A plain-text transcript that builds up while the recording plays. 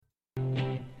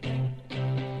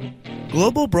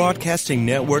Global Broadcasting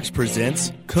Networks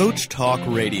presents Coach Talk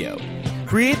Radio.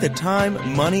 Create the time,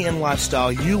 money, and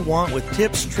lifestyle you want with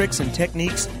tips, tricks, and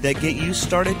techniques that get you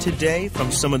started today from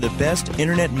some of the best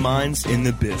internet minds in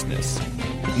the business.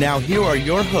 Now here are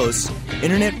your hosts,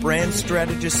 Internet Brand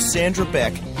Strategist Sandra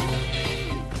Beck.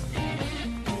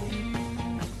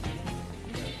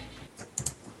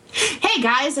 Hey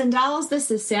guys and dolls,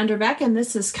 this is Sandra Beck and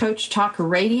this is Coach Talk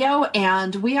Radio,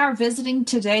 and we are visiting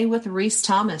today with Reese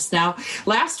Thomas. Now,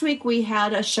 last week we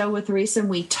had a show with Reese and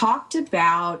we talked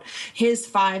about his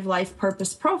 5 life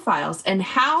purpose profiles and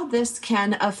how this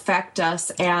can affect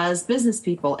us as business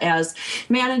people, as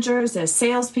managers, as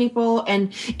salespeople,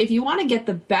 and if you want to get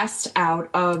the best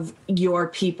out of your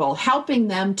people, helping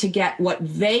them to get what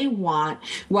they want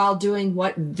while doing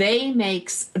what they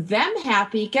makes them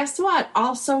happy, guess what?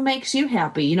 Also makes you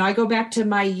happy. You know, I go back to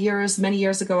my years, many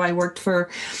years ago, I worked for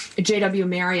J.W.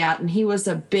 Marriott, and he was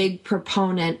a big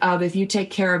proponent of if you take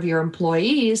care of your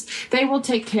employees, they will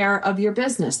take care of your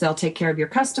business. They'll take care of your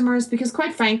customers because,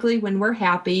 quite frankly, when we're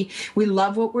happy, we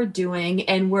love what we're doing,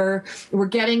 and we're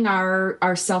getting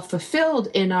ourselves fulfilled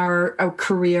in our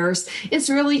careers. It's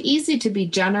really easy to be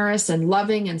generous and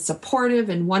loving and supportive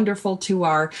and wonderful to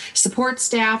our support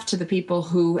staff, to the people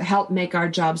who help make our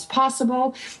jobs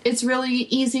possible. It's really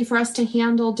easy for us to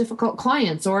handle difficult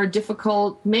clients or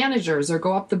difficult managers or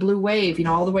go up the blue wave, you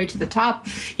know, all the way to the top.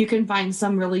 You can find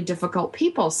some really difficult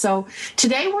people. So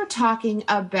today we're talking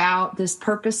about this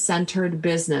purpose-centered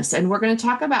business, and we're going to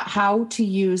talk about how to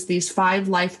use these 5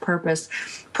 life purpose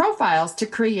profiles to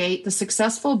create the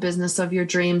successful business of your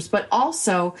dreams, but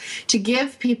also to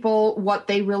give people what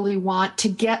they really want, to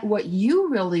get what you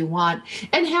really want,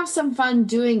 and have some fun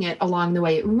doing it along the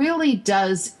way. It really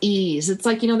does ease. It's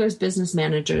like, you know, there's business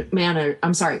manners.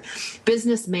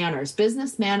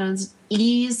 Business manners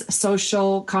ease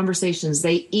social conversations.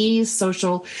 They ease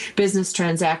social business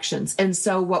transactions. And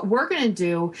so what we're going to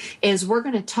do is we're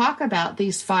going to talk about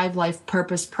these 5 life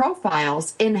purpose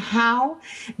profiles and how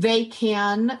they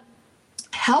can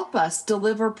help us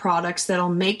deliver products that'll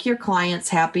make your clients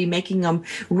happy, making them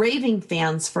raving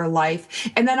fans for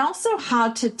life. And then also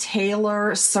how to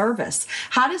tailor service,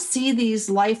 how to see these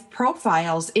life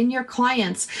profiles in your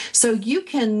clients so you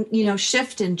can, you know,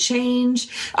 shift and change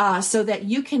so that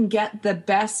you can get the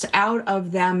best out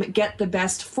of them, get the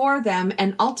best for them.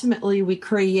 And ultimately we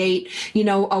create, you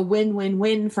know, a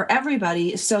win-win-win for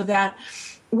everybody so that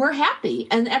we're happy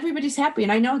and everybody's happy.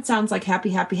 And I know it sounds like happy,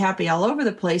 happy, happy all over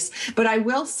the place, but I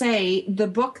will say the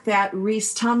book that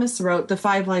Reese Thomas wrote, The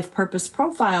 5 Life Purpose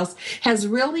Profiles, has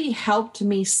really helped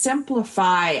me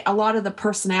simplify a lot of the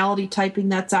personality typing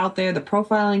that's out there, the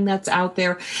profiling that's out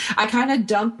there. I kind of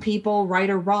dump people, right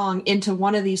or wrong, into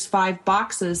one of these 5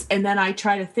 boxes, and then I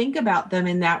try to think about them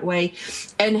in that way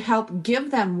and help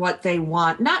give them what they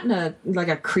want, not in a like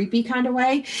a creepy kind of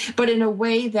way, but in a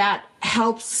way that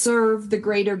helps serve the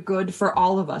greater good for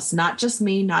all of us, not just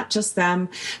me, not just them.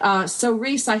 So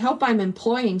Reese, I hope I'm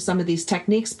employing some of these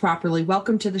techniques properly.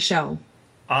 Welcome to the show.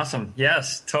 Awesome.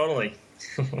 Yes, totally.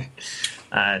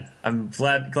 I'm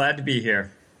glad to be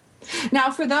here. Now,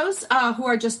 for those who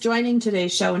are just joining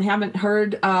today's show and haven't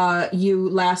heard you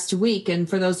last week, and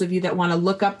for those of you that want to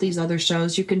look up these other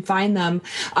shows, you can find them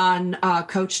on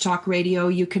Coach Talk Radio.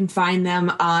 You can find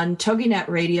them on TogiNet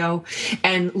Radio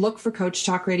and look for Coach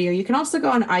Talk Radio. You can also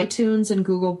go on iTunes and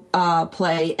Google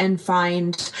Play and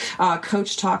find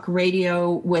Coach Talk Radio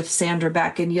with Sandra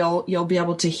Beck, and you'll be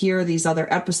able to hear these other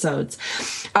episodes.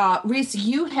 Reese,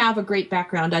 you have a great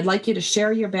background. I'd like you to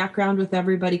share your background with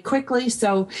everybody quickly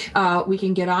so we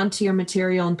can get onto your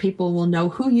material and people will know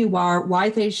who you are, why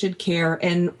they should care,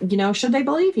 and, you know, should they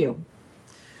believe you?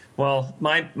 Well,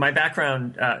 my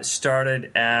background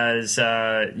started as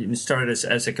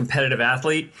a competitive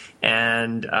athlete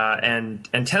and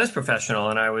tennis professional,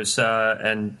 and I was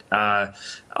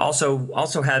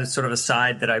also had sort of a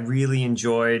side that I really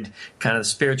enjoyed, kind of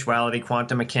spirituality,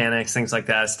 quantum mechanics, things like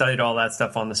that. I studied all that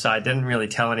stuff on the side. Didn't really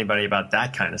tell anybody about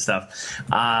that kind of stuff,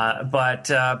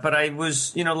 but I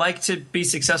was, you know, like to be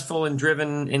successful and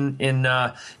driven in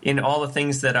all the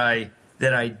things that I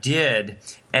did.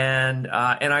 And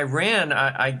I ran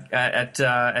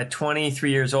at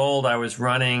 23 years old. I was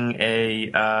running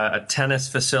a tennis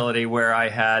facility where I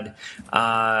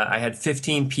had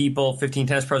 15 people, 15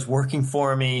 tennis pros working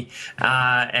for me,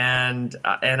 and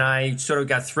I sort of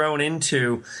got thrown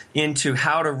into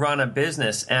how to run a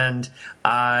business and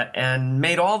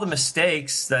made all the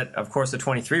mistakes that, of course, a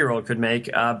 23-year-old could make,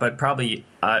 but probably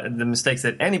the mistakes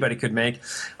that anybody could make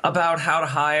about how to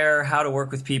hire, how to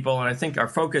work with people. And I think our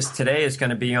focus today is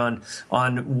going to be on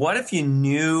what if you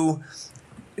knew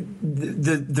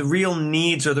the real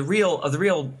needs or the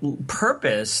real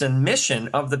purpose and mission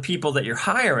of the people that you're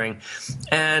hiring,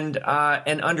 and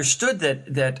understood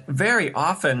that very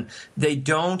often they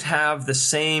don't have the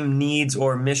same needs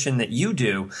or mission that you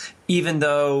do, even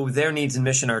though their needs and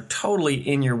mission are totally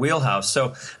in your wheelhouse.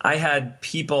 So I had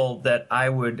people that I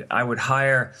would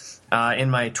hire in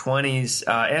my 20s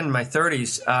and my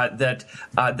 30s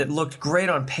that looked great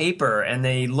on paper, and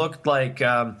they looked like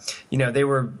they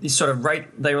were sort of right.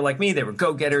 They were like me. They were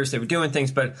go-getters. They were doing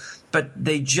things, but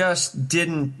they just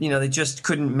didn't. They just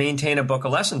couldn't maintain a book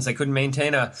of lessons. They couldn't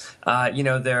maintain their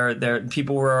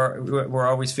people were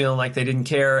always feeling like they didn't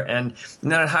care. And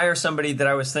then I'd hire somebody that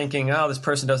I was thinking, oh, this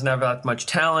person doesn't have that much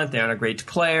talent. They aren't a great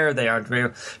player. They aren't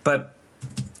very, but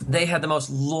they had the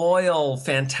most loyal,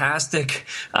 fantastic,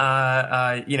 clients,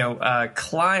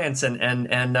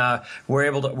 and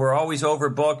were always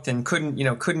overbooked and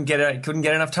couldn't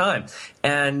get enough time.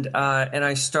 And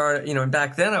I started, and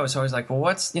back then I was always like, well,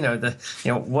 what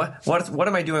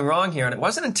am I doing wrong here? And it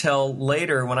wasn't until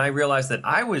later when I realized that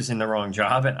I was in the wrong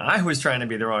job and I was trying to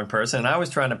be the wrong person, and I was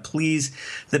trying to please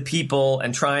the people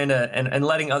and trying to and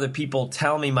letting other people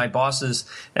tell me, my bosses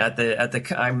I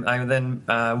then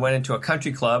went into a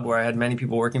country club where I had many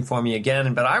people working for me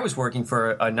again, but I was working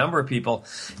for a number of people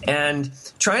and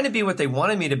trying to be what they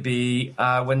wanted me to be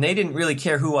when they didn't really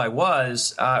care who I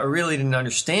was, or really didn't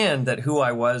understand that who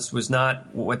I was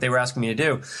not what they were asking me to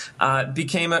do,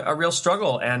 became a real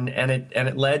struggle, and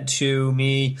it led to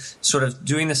me sort of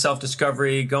doing the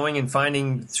self-discovery, going and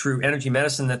finding through energy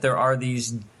medicine that there are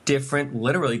these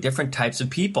literally different types of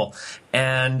people,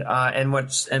 and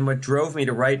what drove me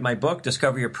to write my book,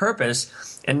 Discover Your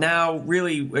Purpose, and now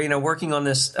really working on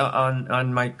this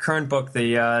on my current book,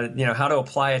 the how to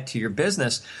apply it to your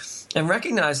business, and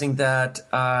recognizing that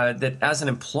as an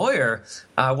employer,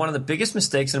 one of the biggest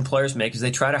mistakes employers make is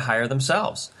they try to hire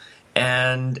themselves.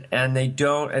 And they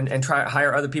don't and try to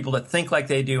hire other people that think like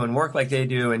they do and work like they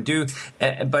do and do,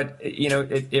 but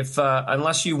if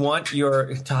unless you want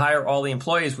to hire all the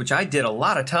employees, which I did a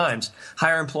lot of times,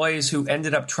 hire employees who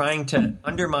ended up trying to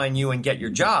undermine you and get your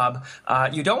job,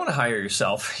 you don't want to hire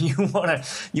yourself. You want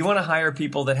to hire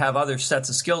people that have other sets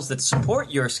of skills that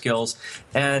support your skills,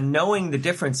 and knowing the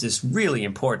difference is really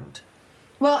important.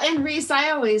 Well, and Reese, I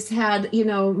always had,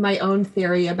 my own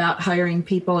theory about hiring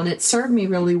people, and it served me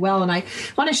really well. And I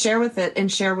want to share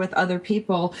with other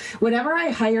people. Whenever I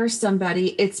hire somebody,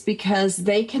 it's because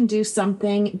they can do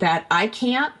something that I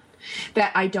can't,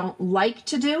 that I don't like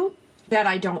to do, that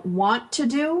I don't want to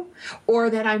do, or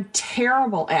that I'm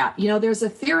terrible at. There's a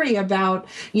theory about,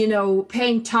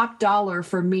 paying top dollar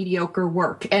for mediocre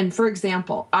work. And for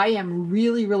example, I am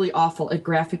really, really awful at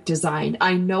graphic design.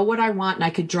 I know what I want and I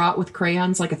could draw it with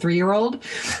crayons like a 3-year-old,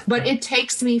 but it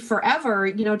takes me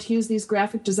forever, to use these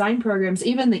graphic design programs,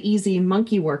 even the easy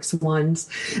MonkeyWorks ones.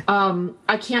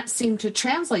 I can't seem to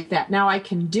translate that. Now I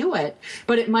can do it,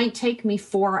 but it might take me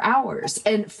 4 hours.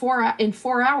 And in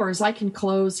 4 hours, I can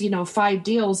close, 5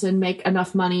 deals and make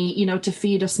enough money, to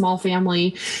feed a small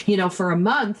family, for a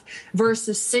month,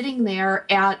 versus sitting there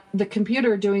at the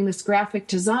computer doing this graphic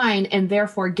design and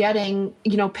therefore getting,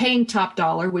 paying top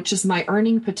dollar, which is my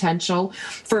earning potential,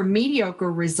 for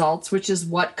mediocre results, which is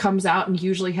what comes out and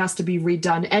usually has to be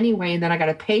redone anyway. And then I got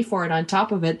to pay for it on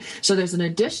top of it. So there's an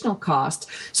additional cost.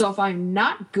 So if I'm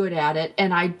not good at it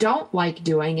and I don't like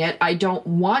doing it, I don't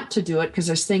want to do it, because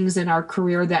there's things in our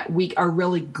career that we are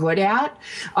really good at,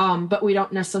 but we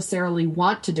don't necessarily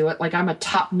want to do it. Like, I'm a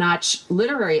top-notch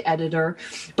literary editor,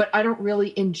 but I don't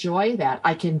really enjoy that.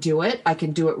 I can do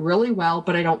it really well,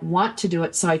 but I don't want to do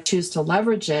it, so I choose to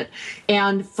leverage it.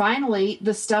 And finally,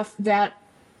 the stuff that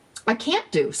I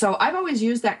can't do. So I've always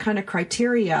used that kind of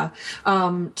criteria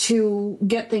to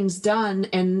get things done,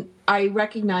 and I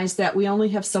recognize that we only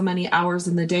have so many hours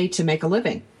in the day to make a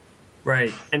living.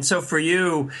 Right. And so for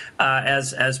you,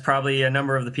 as probably a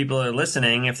number of the people that are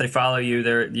listening, if they follow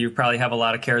you, you probably have a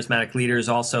lot of charismatic leaders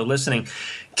also listening.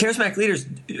 Charismatic leaders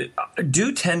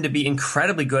do tend to be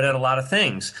incredibly good at a lot of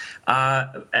things,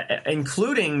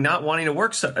 including not wanting to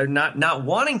work, not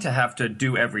wanting to have to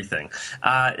do everything,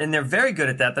 and they're very good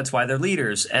at that. That's why they're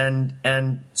leaders. And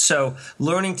so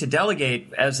learning to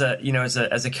delegate as a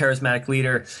charismatic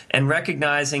leader, and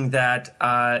recognizing that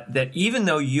even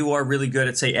though you are really good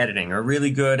at, say, editing, or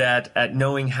really good at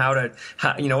knowing how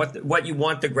what you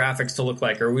want the graphics to look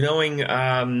like, or knowing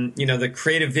the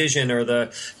creative vision, or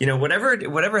the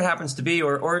whatever it happens to be,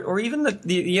 or even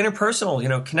the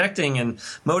interpersonal, connecting and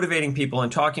motivating people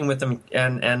and talking with them,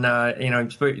 and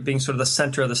being sort of the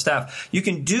center of the staff. You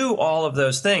can do all of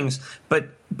those things, but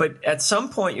at some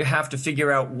point you have to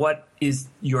figure out what is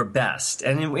your best.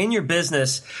 And in your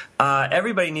business,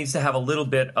 everybody needs to have a little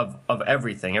bit of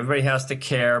everything. Everybody has to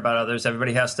care about others.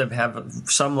 Everybody has to have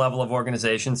some level of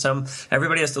organization.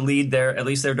 Everybody has to lead at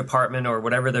least their department or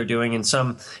whatever they're doing in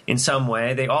some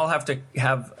way. They all have to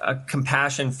have a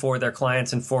compassion for their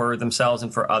clients and for themselves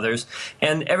and for others.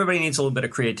 And everybody needs a little bit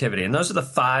of creativity. And those are the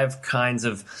 5 kinds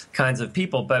of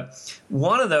people. But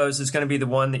one of those is going to be the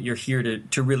one that you're here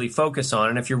to really focus on.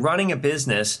 And if you're running a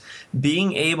business,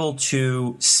 being able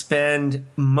to spend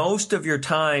most of your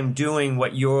time doing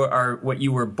what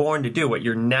you were born to do, what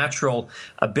your natural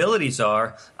abilities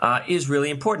are, is really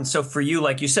important. So for you,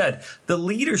 like you said, the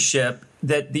leadership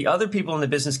that the other people in the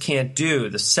business can't do,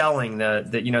 the selling,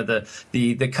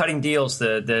 the cutting deals,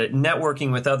 the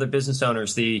networking with other business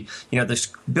owners, the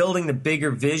building the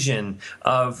bigger vision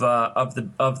of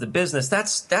the business.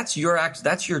 That's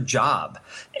your job.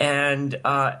 And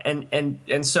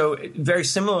so very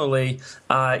similarly,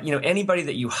 anybody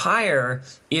that you hire,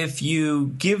 if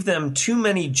you give them too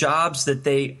many jobs that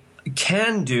they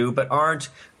can do but aren't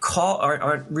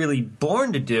really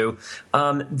born to do,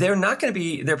 they're not going to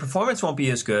be, their performance won't be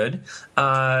as good,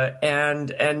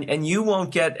 and you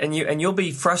won't get, and you'll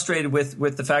be frustrated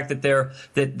with the fact that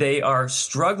they are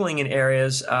struggling in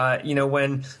areas,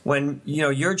 when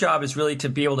your job is really to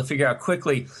be able to figure out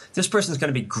quickly, this person's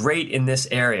going to be great in this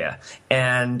area,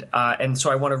 and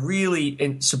so I want to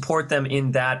really support them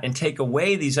in that and take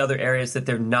away these other areas that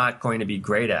they're not going to be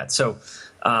great at. So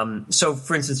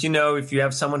for instance, if you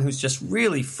have someone who's just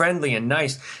really friendly and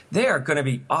nice, they are going to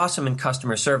be awesome in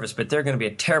customer service, but they're going to be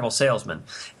a terrible salesman.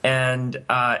 And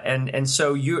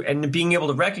so being able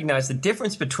to recognize the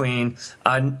difference between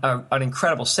an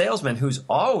incredible salesman who's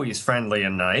always friendly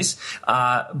and nice,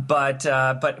 but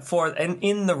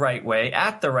in the right way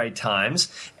at the right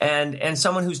times, and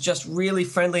someone who's just really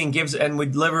friendly and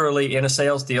would literally in a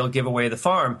sales deal give away the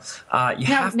farm.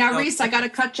 Now, Reese, I got to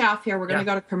cut you off here. We're going to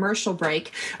go to commercial break.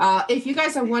 If you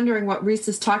guys are wondering what Reese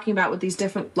is talking about with these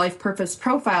different life purpose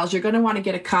profiles, you're going to want to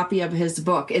get a copy of his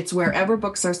book. It's wherever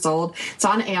books are sold. It's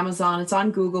on Amazon. It's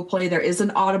on Google Play. There is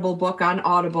an Audible book on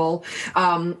Audible.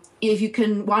 If you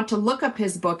want to look up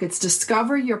his book, it's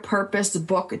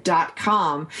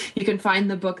discoveryourpurposebook.com. You can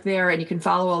find the book there, and you can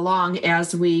follow along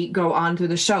as we go on through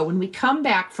the show. When we come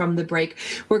back from the break,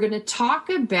 we're going to talk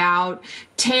about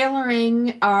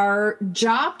tailoring our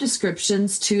job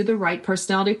descriptions to the right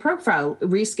personality profile.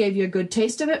 Reese gave you a good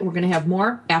taste of it. We're going to have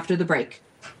more after the break.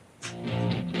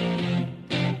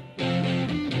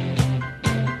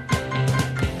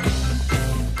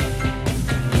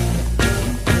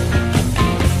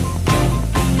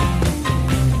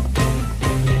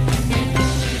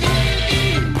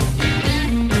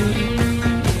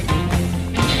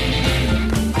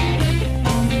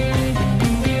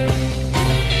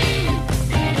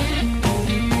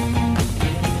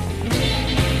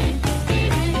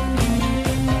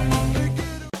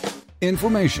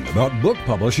 Information about book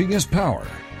publishing is power.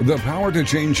 The power to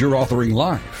change your authoring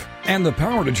life and the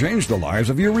power to change the lives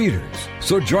of your readers.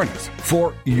 So join us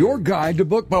for Your Guide to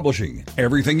Book Publishing.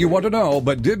 Everything you want to know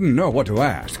but didn't know what to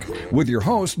ask. With your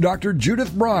host, Dr.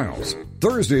 Judith Briles.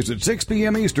 Thursdays at 6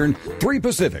 p.m. Eastern, 3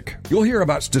 Pacific. You'll hear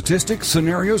about statistics,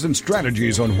 scenarios, and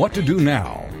strategies on what to do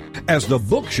now. As the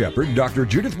book shepherd, Dr.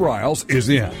 Judith Briles is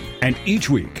in. And each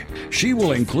week, she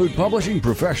will include publishing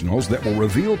professionals that will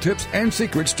reveal tips and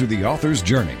secrets to the author's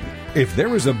journey. If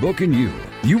there is a book in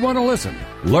you want to listen,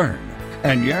 learn,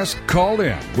 and yes, call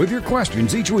in with your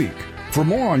questions each week. For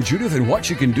more on Judith and what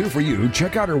she can do for you,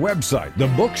 check out her website,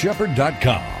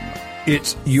 thebookshepherd.com.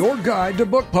 It's your guide to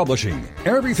book publishing.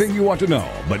 Everything you want to know,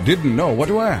 but didn't know what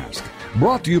to ask.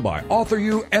 Brought to you by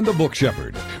AuthorU and The Book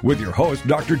Shepherd, with your host,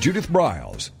 Dr. Judith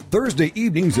Briles. Thursday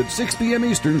evenings at 6 p.m.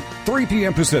 Eastern, 3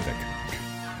 p.m. Pacific.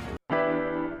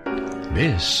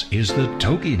 This is the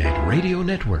TogiNet Radio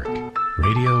Network.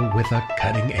 Radio with a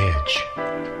cutting edge.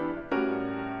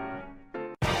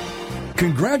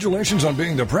 Congratulations on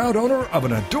being the proud owner of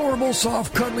an adorable,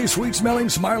 soft, cuddly, sweet-smelling,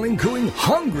 smiling, cooing,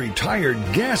 hungry, tired,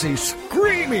 gassy,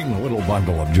 screaming little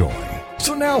bundle of joy.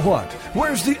 So now what?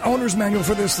 Where's the owner's manual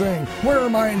for this thing? Where are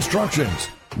my instructions?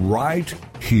 Right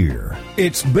here.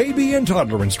 It's Baby and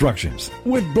Toddler Instructions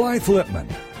with Blythe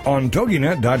Lipman on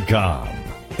TogiNet.com.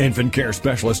 Infant care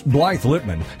specialist Blythe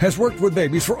Lipman has worked with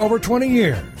babies for over 20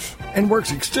 years and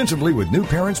works extensively with new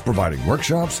parents, providing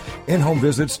workshops, in-home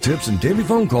visits, tips, and daily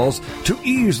phone calls to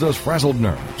ease those frazzled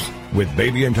nerves. With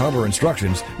Baby and Toddler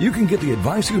Instructions, you can get the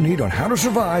advice you need on how to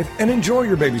survive and enjoy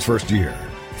your baby's first year.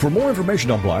 For more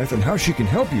information on Blythe and how she can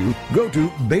help you, go to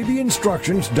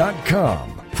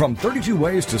babyinstructions.com. From 32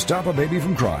 ways to stop a baby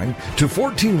from crying to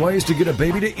 14 ways to get a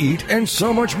baby to eat and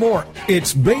so much more.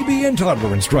 It's Baby and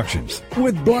Toddler Instructions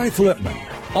with Blythe Lipman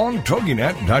on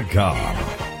TogiNet.com.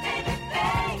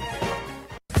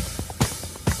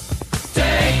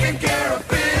 Taking care of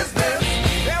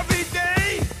business every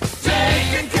day.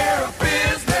 Taking care of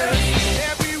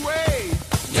business every way.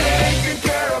 Taking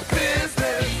care of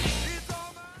business.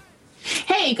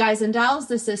 Hey guys and dolls,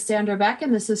 this is Sandra Beck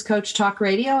and this is Coach Talk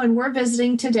Radio, and we're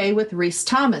visiting today with Reese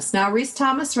Thomas. Now, Reese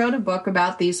Thomas wrote a book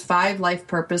about these 5 life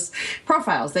purpose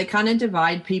profiles. They kind of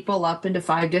divide people up into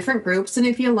 5 different groups, and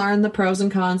if you learn the pros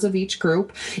and cons of each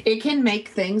group, it can make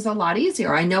things a lot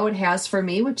easier. I know it has for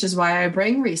me, which is why I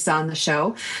bring Reese on the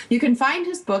show. You can find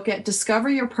his book at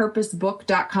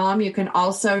discoveryourpurposebook.com. You can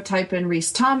also type in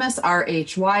Reese Thomas,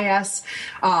 R-H-Y-S,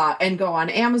 and go on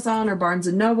Amazon or Barnes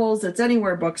 & Nobles. It's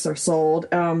anywhere books are sold.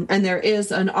 And there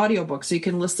is an audiobook, so you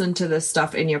can listen to this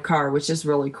stuff in your car, which is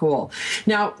really cool.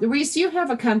 Now, Reese, you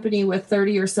have a company with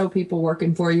 30 or so people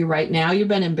working for you right now. You've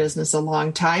been in business a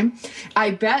long time.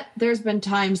 I bet there's been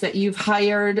times that you've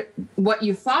hired what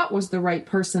you thought was the right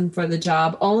person for the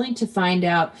job, only to find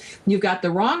out you've got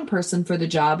the wrong person for the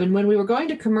job. And when we were going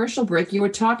to commercial break, you were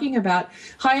talking about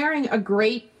hiring a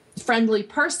great friendly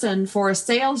person for a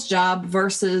sales job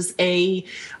versus a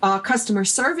customer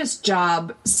service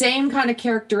job. Same kind of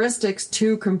characteristics,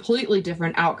 2 completely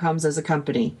different outcomes as a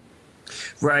company.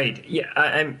 Right. Yeah.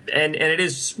 And it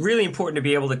is really important to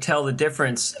be able to tell the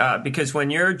difference because when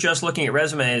you're just looking at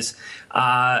resumes,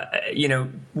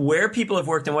 where people have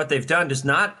worked and what they've done it's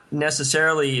not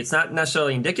necessarily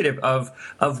indicative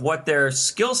of what their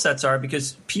skill sets are,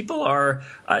 because people are,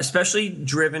 especially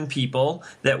driven people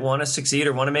that want to succeed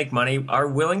or want to make money, are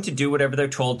willing to do whatever they're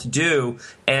told to do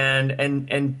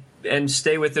and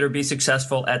stay with it or be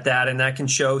successful at that, and that can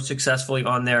show successfully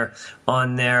on their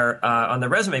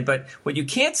resume. But what you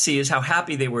can't see is how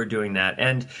happy they were doing that,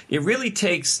 and it really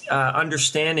takes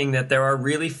understanding that there are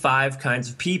really 5 kinds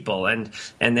of people, and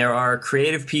there are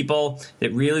creative people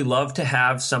that really love to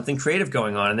have something creative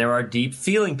going on, and there are deep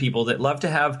feeling people that love to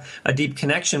have a deep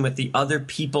connection with the other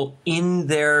people in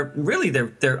their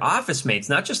office mates,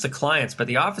 not just the clients, but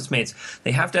the office mates.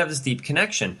 They have to have this deep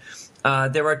connection.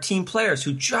 There are team players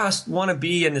who just want to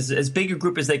be in as big a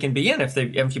group as they can be in.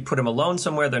 If you put them alone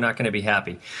somewhere, they're not going to be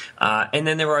happy. And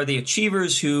then there are the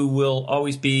achievers who will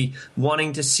always be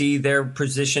wanting to see their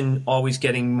position always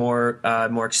getting more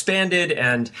expanded,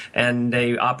 and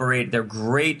they operate. They're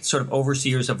great sort of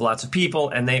overseers of lots of people,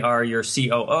 and they are your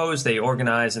COOs. They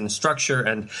organize and structure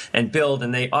and build,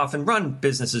 and they often run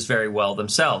businesses very well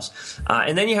themselves.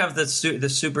 And then you have the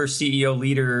super CEO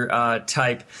leader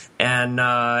type and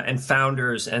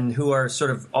founders, and who are sort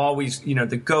of always,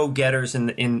 the go-getters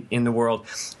in the world,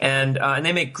 and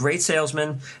they make great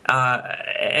salesmen,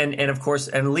 and of course,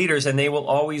 and leaders, and they will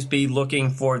always be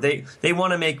looking for they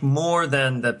want to make more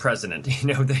than the president.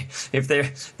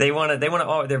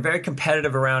 They're very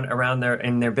competitive around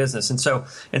their business, and so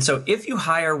if you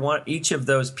hire each of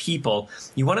those people,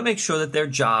 you want to make sure that their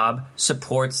job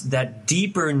supports that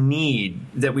deeper need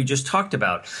that we just talked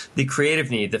about: the creative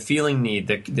need, the feeling need,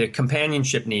 the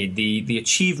companionship need, the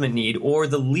achievement need, or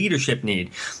the leadership need.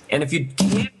 And if you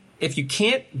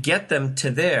can't get them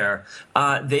to there,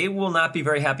 they will not be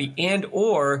very happy, and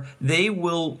or they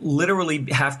will literally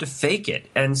have to fake it.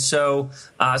 And so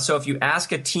if you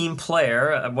ask a team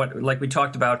player, like we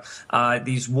talked about,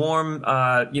 these warm,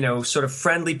 sort of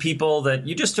friendly people that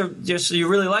you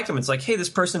really like them. It's like, hey, this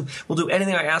person will do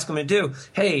anything I ask them to do.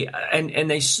 Hey, and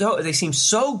they seem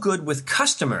so good with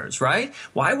customers, right?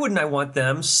 Why wouldn't I want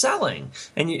them selling?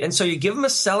 And so you give them a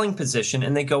selling position,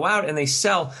 and they go out and they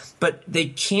sell, but they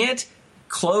can't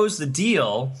close the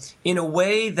deal in a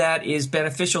way that is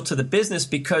beneficial to the business,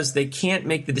 because they can't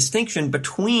make the distinction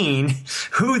between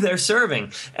who they're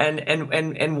serving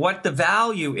and what the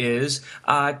value is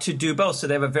to do both. So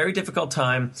they have a very difficult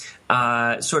time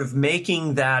sort of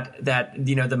making that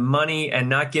the money and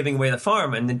not giving away the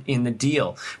farm in the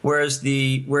deal. Whereas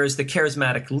the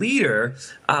charismatic leader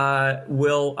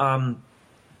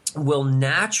will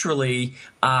naturally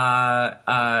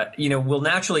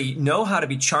know how to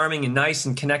be charming and nice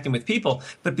and connecting with people,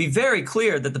 but be very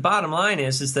clear that the bottom line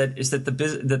is that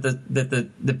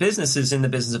the business is in the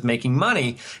business of making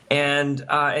money, and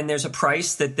there's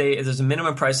a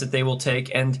minimum price that they will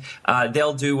take, and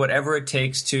they'll do whatever it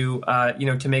takes to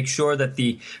make sure that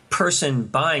the person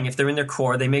buying, if they're in their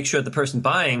core, they make sure the person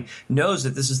buying knows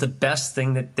that this is the best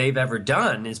thing that they've ever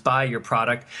done is buy your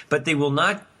product, but they will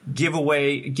not give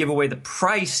away the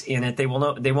price in it. They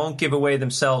won't give away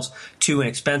themselves too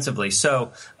inexpensively.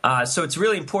 So it's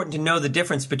really important to know the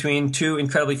difference between two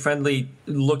incredibly friendly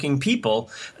looking people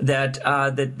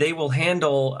that they will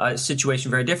handle a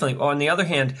situation very differently. On the other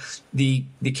hand, the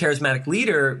charismatic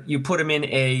leader, you put them in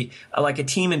a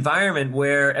team environment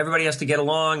where everybody has to get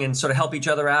along and sort of help each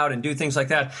other out and do things like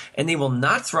that, and they will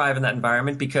not thrive in that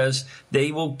environment because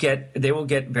they will get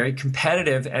very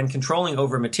competitive and controlling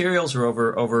over materials or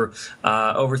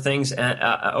over things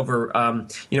over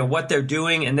what they're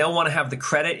doing, and they'll want to have the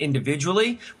credit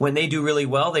individually when they do really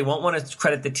well. They won't want to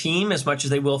credit the team as much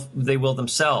as they will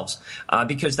themselves,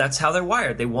 because that's how they're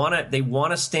wired. They want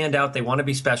to stand out. They want to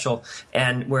be special.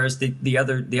 And whereas the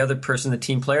other person, the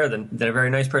team player, the very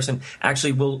nice person,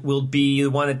 actually will be the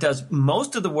one that does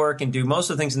most of the work and do most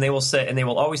of the things, and they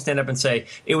will always stand up and say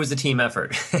it was a team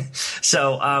effort.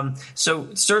 So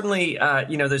certainly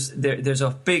there's a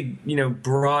big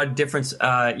broad difference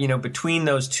between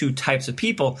those two types of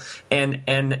people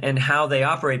and how they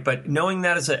operate. But knowing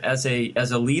that as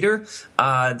a leader,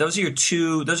 those are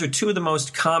two of the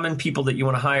most common people that you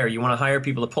want to hire. You want to hire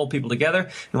people to pull people together.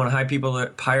 You want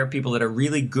to hire people that are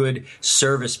really good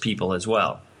service people as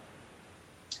well.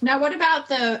 Now, what about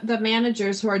the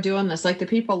managers who are doing this, like the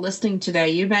people listening today?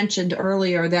 You mentioned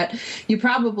earlier that you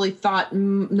probably thought the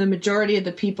majority of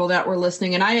the people that were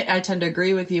listening, and I tend to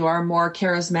agree with you, are more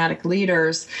charismatic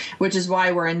leaders, which is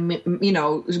why we're in,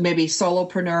 maybe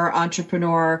solopreneur,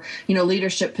 entrepreneur,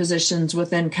 leadership positions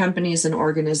within companies and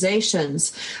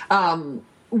organizations.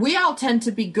 We all tend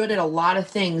to be good at a lot of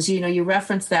things. You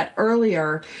referenced that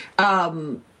earlier.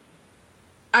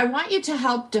 I want you to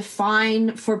help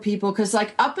define for people, because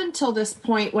up until this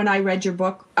point when I read your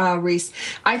book, Reese,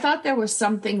 I thought there was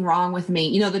something wrong with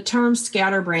me. The term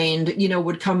scatterbrained,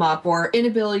 would come up, or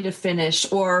inability to finish,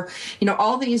 or,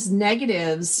 all these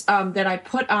negatives that I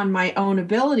put on my own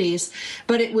abilities.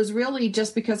 But it was really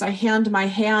just because I hand my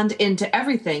hand into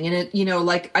everything. And it,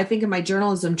 I think in my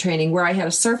journalism training, where I had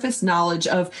a surface knowledge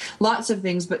of lots of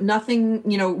things, but nothing,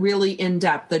 really in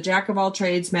depth, the jack of all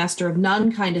trades, master of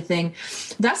none kind of thing.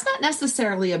 That's not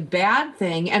necessarily a bad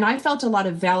thing. And I felt a lot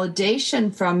of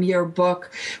validation from your book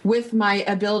with my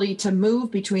ability to move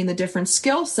between the different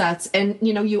skill sets. And,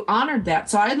 you honored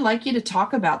that. So I'd like you to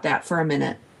talk about that for a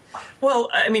minute. Well,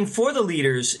 I mean, for the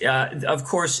leaders, of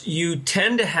course, you'll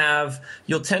tend to have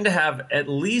at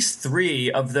least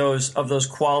three of those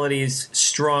qualities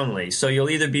strongly. So you'll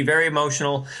either be very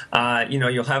emotional,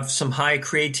 you'll have some high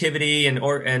creativity and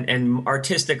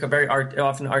artistic,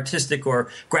 often artistic or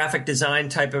graphic design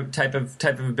type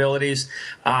of abilities,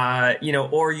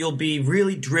 or you'll be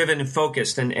really driven and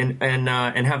focused and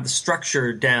have the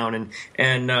structure down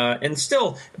and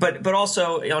still, but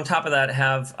also on top of that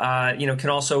have can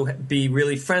also be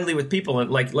really friendly with people, and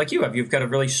like you have. You've got a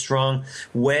really strong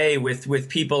way with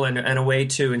people and a way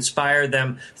to inspire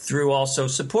them through also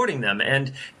supporting them.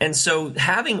 And so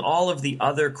having all of the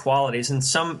other qualities, and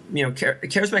some,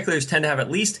 charismatic leaders tend to have at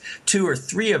least two or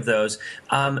three of those.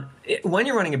 When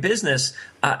you're running a business,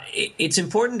 it's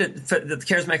important for the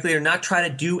charismatic leader not try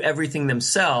to do everything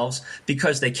themselves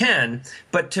because they can,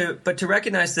 but to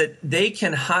recognize that they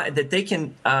can have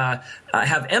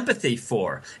empathy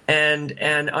for and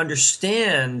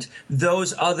understand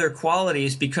those other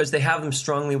qualities because they have them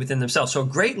strongly within themselves. So a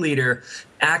great leader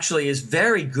actually is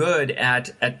very good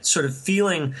at sort of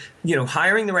feeling,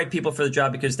 hiring the right people for the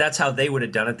job because that's how they would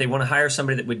have done it. They want to hire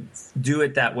somebody that would do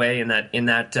it that way, in that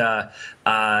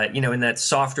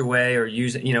softer way, or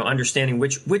use, understanding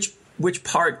which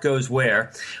part goes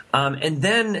where. And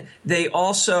then they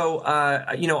also,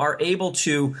 are able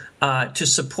to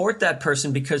support that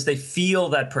person because they feel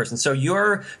that person. So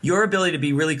your ability to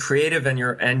be really creative and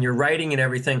your writing and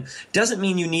everything doesn't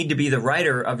mean you need to be the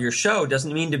writer of your show.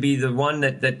 Doesn't mean to be the one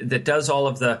that does all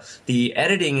of the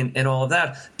editing and all of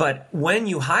that. But when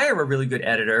you hire a really good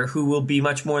editor who will be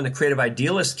much more in the creative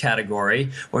idealist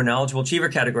category or knowledgeable achiever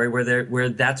category, where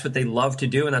that's what they love to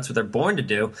do and that's what they're born to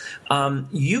do,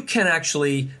 you can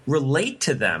actually relate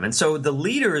to them. And so the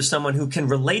leader is someone who can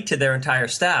relate to their entire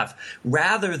staff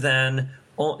rather than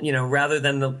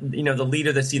the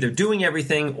leader that's either doing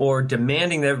everything or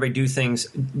demanding that everybody do things,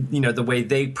 the way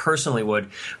they personally would.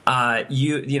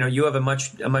 You have a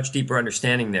much deeper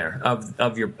understanding there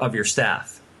of your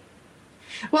staff.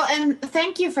 Well, and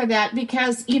thank you for that,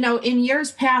 because, in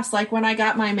years past, like when I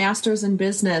got my master's in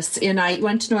business and I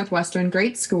went to Northwestern,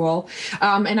 great school,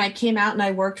 and I came out and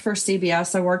I worked for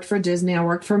CBS, I worked for Disney, I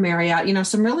worked for Marriott,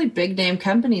 some really big name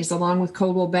companies along with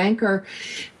Coldwell Banker.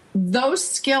 those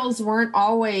skills weren't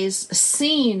always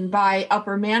seen by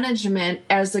upper management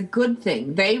as a good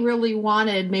thing. They really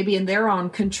wanted, maybe in their own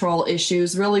control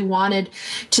issues, really wanted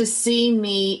to see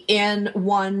me in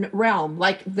one realm.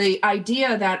 Like the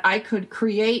idea that I could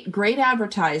create great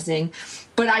advertising,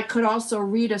 but I could also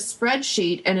read a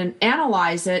spreadsheet and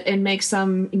analyze it and make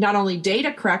some not only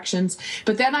data corrections,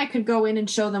 but then I could go in and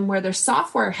show them where their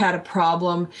software had a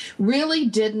problem, really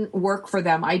didn't work for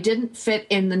them. I didn't fit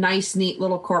in the nice, neat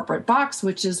little corporate box,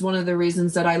 which is one of the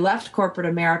reasons that I left corporate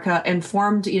America and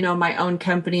formed, my own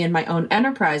company and my own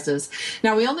enterprises.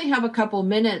 Now, we only have a couple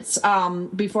minutes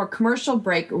before commercial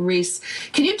break, Reese.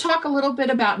 Can you talk a little bit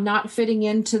about not fitting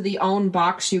into the own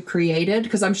box you created?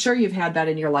 Because I'm sure you've had that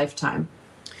in your lifetime.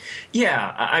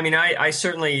 Yeah, I mean, I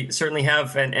certainly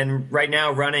have, and right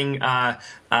now running,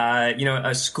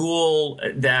 a school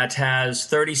that has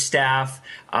 30 staff,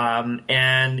 and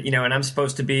I'm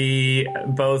supposed to be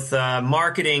both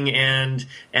marketing and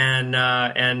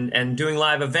doing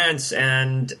live events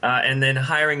and then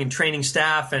hiring and training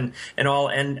staff and all,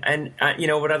 and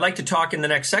what I'd like to talk in the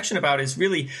next section about is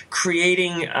really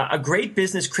creating a great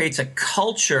business creates a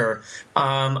culture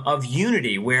of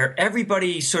unity where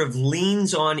everybody sort of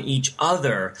leans on each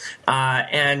other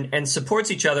and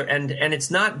supports each other, and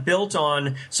it's not built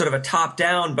on sort of a top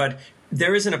down, but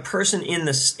there isn't a person in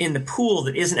the pool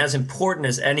that isn't as important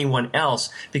as anyone else,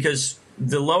 because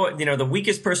the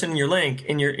weakest person in your link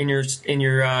in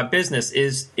your business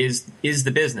is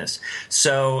the business.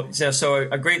 So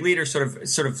a great leader sort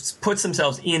of puts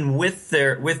themselves in with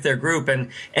their group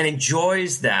and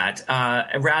enjoys that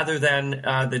rather than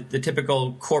the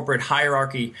typical corporate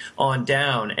hierarchy on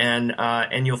down.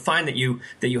 And you'll find that you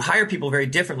hire people very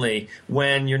differently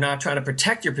when you're not trying to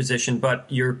protect your position, but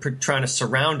you're trying to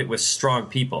surround it with strong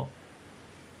people.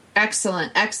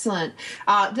 Excellent, excellent.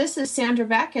 This is Sandra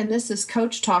Beck, and this is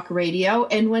Coach Talk Radio.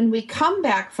 And when we come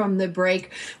back from the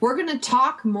break, we're going to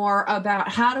talk more about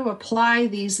how to apply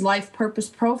these life purpose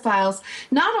profiles,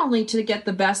 not only to get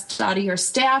the best out of your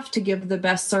staff, to give the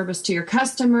best service to your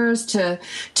customers, to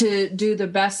do the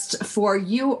best for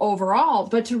you overall,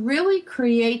 but to really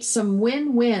create some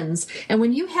win-wins. And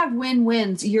when you have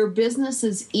win-wins, your business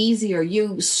is easier.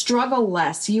 You struggle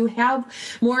less. You have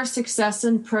more success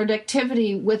and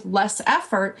productivity with less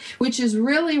effort, which is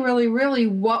really, really, really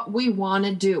what we want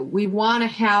to do. We want to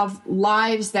have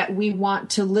lives that we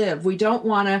want to live. We don't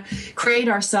want to create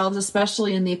ourselves,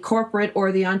 especially in the corporate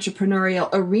or the entrepreneurial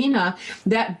arena,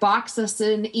 that box us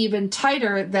in even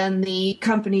tighter than the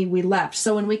company we left.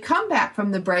 So when we come back from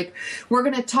the break, we're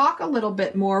going to talk a little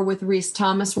bit more with Reese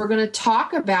Thomas. We're going to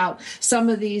talk about some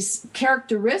of these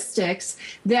characteristics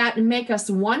that make us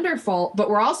wonderful,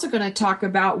 but we're also going to talk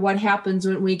about what happens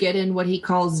when we get in what he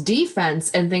calls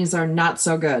defense and things are not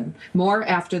so good. More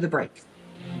after the break.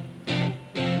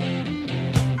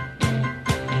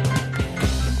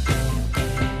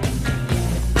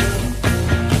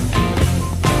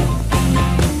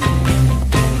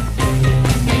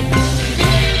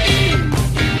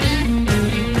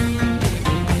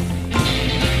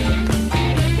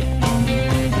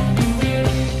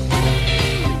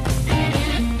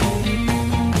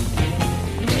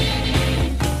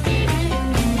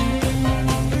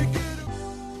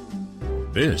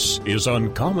 This is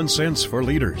Uncommon Sense for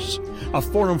Leaders, a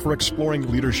forum for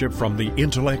exploring leadership from the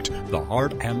intellect, the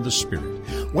heart, and the spirit.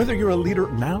 Whether you're a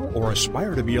leader now or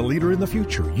aspire to be a leader in the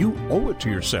future, you owe it to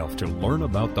yourself to learn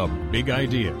about the big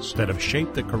ideas that have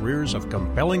shaped the careers of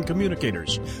compelling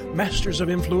communicators, masters of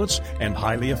influence, and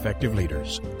highly effective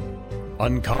leaders.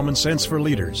 Uncommon Sense for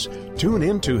Leaders. Tune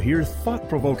in to hear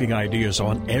thought-provoking ideas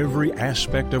on every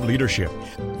aspect of leadership.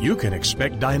 You can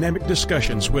expect dynamic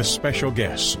discussions with special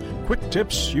guests, quick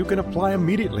tips you can apply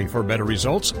immediately for better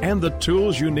results, and the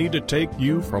tools you need to take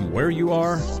you from where you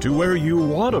are to where you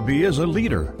want to be as a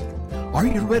leader. Are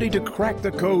you ready to crack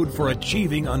the code for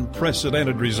achieving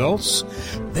unprecedented results?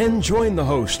 Then join the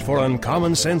host for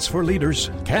Uncommon Sense for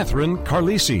Leaders, Catherine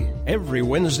Carlisi, every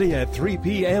Wednesday at 3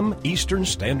 p.m. Eastern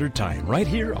Standard Time, right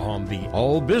here on the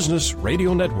All Business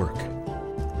Radio Network.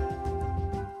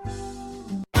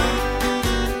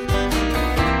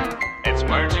 It's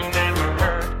words you never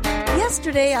heard.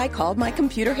 Yesterday, I called my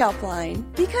computer helpline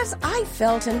because I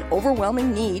felt an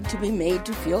overwhelming need to be made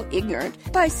to feel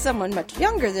ignorant by someone much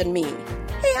younger than me.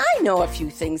 Hey, I know a few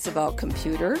things about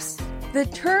computers. The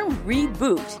term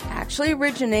reboot actually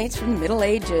originates from the Middle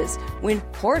Ages, when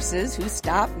horses who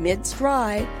stopped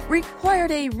mid-stride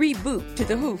required a reboot to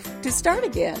the hoof to start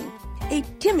again. A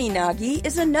Timmy-Nagy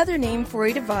is another name for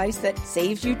a device that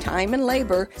saves you time and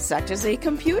labor, such as a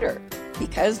computer.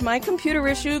 Because my computer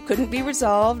issue couldn't be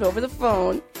resolved over the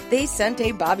phone, they sent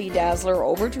a Bobby Dazzler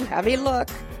over to have a look.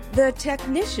 The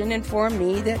technician informed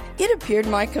me that it appeared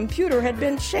my computer had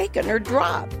been shaken or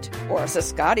dropped, or as the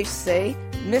Scottish say,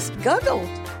 misguggled.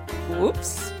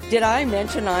 Whoops. Did I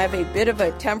mention I have a bit of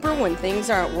a temper when things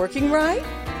aren't working right?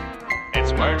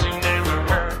 It's words you never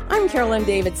heard. I'm Carolyn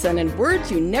Davidson, and Words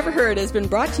You Never Heard has been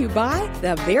brought to you by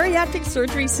the Bariatric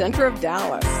Surgery Center of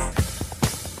Dallas.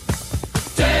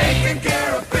 Taking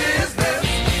care of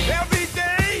business every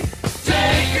day.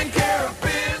 Taking care of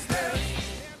business.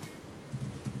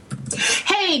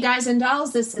 Hey guys and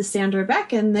dolls, this is Sandra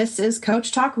Beck and this is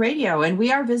Coach Talk Radio, and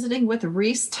we are visiting with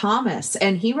Reese Thomas,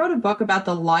 and he wrote a book about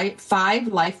the 5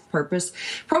 life purpose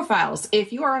profiles.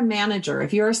 If you are a manager,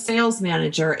 if you're a sales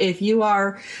manager, if you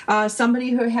are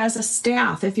somebody who has a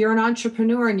staff, if you're an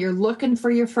entrepreneur and you're looking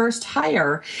for your first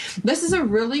hire, this is a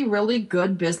really, really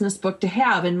good business book to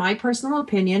have. In my personal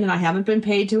opinion, and I haven't been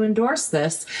paid to endorse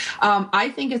this, I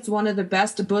think it's one of the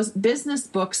best business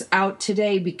books out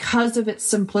today because of its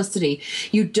simplicity.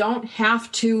 You don't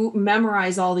have to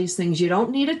memorize all these things. You don't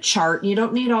need a chart. You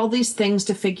don't need all these things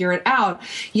to figure it out.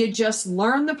 You just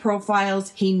learn the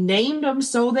profiles. He named them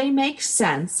so they make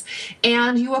sense,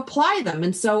 and you apply them.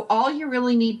 And so all you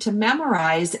really need to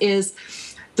memorize is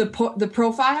the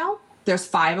profile. There's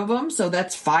 5 of them, so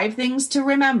that's 5 things to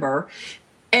remember.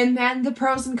 And then the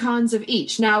pros and cons of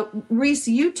each. Now, Reese,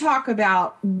 you talk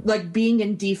about like being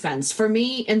in defense. For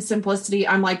me, in simplicity,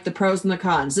 I'm like the pros and the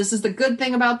cons. This is the good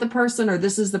thing about the person, or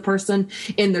this is the person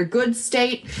in their good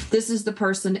state. This is the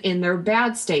person in their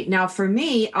bad state. Now, for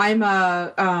me, I'm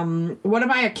a, what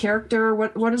am I, a character?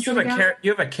 What is it again?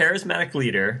 You have a charismatic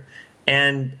leader.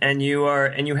 And you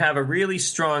have a really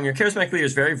strong. Your charismatic leader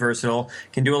is very versatile,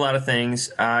 can do a lot of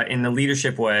things in the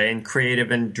leadership way, and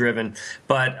creative and driven.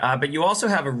 But you also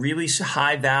have a really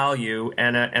high value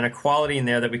and a quality in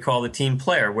there that we call the team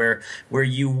player, where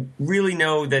you really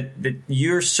know that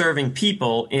you're serving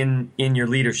people in your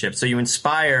leadership. So you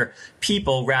inspire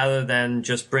people rather than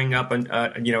just bring up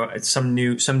some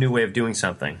new way of doing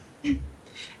something.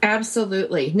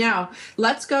 Absolutely. Now,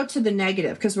 let's go to the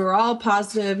negative, because we're all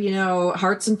positive,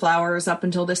 hearts and flowers up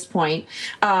until this point.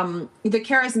 The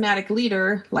charismatic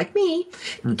leader, like me,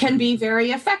 can be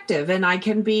very effective. And I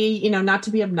can be, not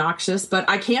to be obnoxious, but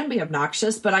I can be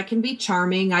obnoxious, but I can be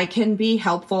charming. I can be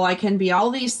helpful. I can be all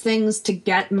these things to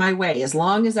get my way, as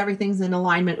long as everything's in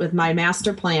alignment with my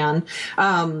master plan.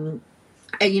 And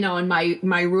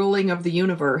my ruling of the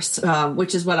universe,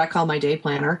 which is what I call my day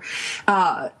planner.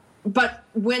 But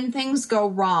when things go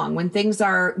wrong, when things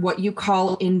are what you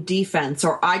call in defense,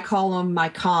 or I call them my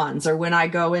cons, or when I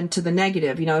go into the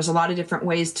negative, there's a lot of different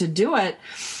ways to do it.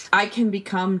 I can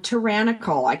become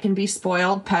tyrannical. I can be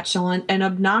spoiled, petulant, and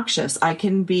obnoxious. I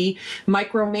can be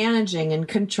micromanaging and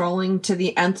controlling to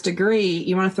the nth degree.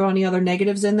 You want to throw any other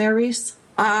negatives in there, Reese?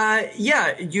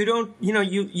 Yeah, you don't,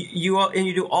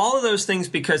 you do all of those things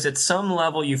because at some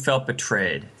level you felt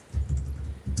betrayed.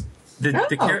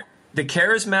 The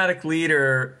charismatic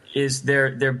leader is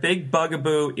their big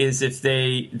bugaboo is if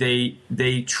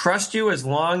they trust you as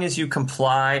long as you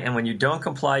comply, and when you don't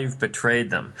comply, you've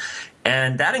betrayed them.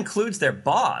 And that includes their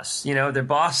boss. Their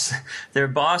boss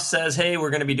says, hey,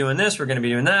 we're going to be doing this, we're going to be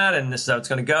doing that, and this is how it's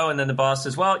going to go. And then the boss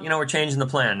says, well, we're changing the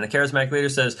plan. And the charismatic leader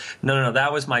says, no,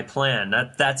 that was my plan.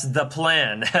 That's the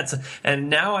plan. And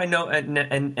now I know. And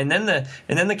then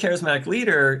the charismatic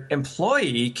leader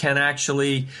employee can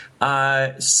actually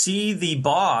see the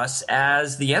boss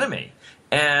as the enemy.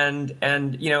 And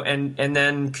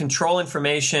then control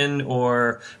information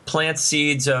or plant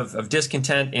seeds of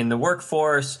discontent in the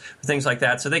workforce, things like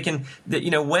that. So they can,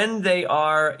 when they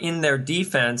are in their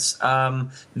defense,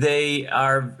 they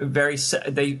are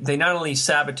they not only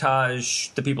sabotage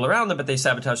the people around them, but they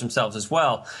sabotage themselves as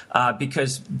well.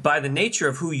 Because by the nature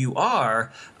of who you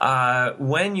are,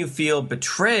 when you feel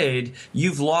betrayed,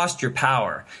 you've lost your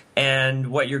power. And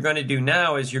what you're going to do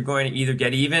now is you're going to either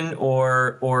get even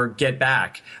or get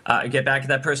back at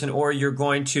that person, or you're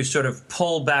going to sort of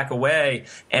pull back away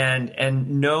and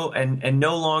no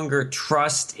longer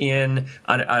trust in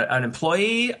an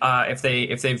employee if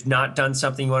they've not done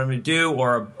something you want them to do,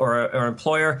 or an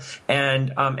employer, and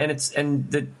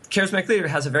the charismatic leader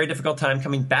has a very difficult time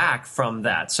coming back from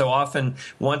that. So often,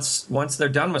 once they're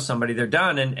done with somebody, they're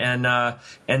done, and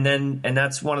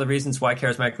that's one of the reasons why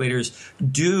charismatic leaders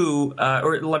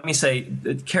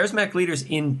charismatic leaders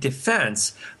in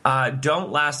defense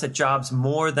don't last at jobs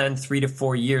more than 3 to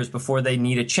 4 years before they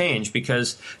need a change,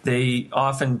 because they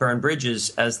often burn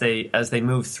bridges as they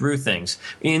move through things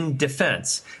in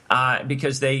defense,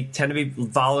 because they tend to be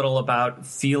volatile about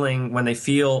feeling when they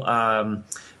feel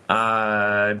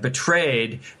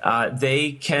betrayed,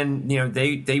 they can,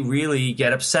 they really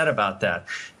get upset about that.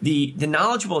 The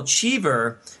knowledgeable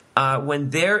achiever when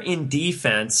they're in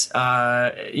defense,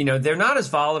 they're not as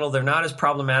volatile, they're not as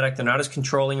problematic, they're not as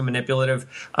controlling and manipulative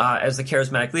as the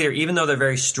charismatic leader, even though they're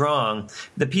very strong.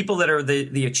 The people that are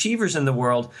the achievers in the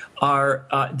world are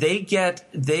they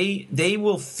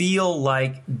will feel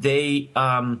like they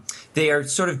are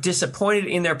sort of disappointed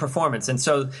in their performance, and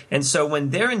so when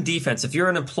they're in defense, if you're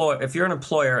an employer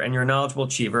and you're a knowledgeable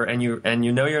achiever, and you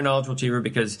know you're a knowledgeable achiever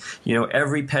because you know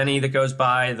every penny that goes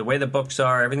by, the way the books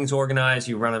are, everything's organized,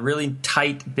 you run a really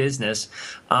tight business,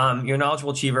 you're a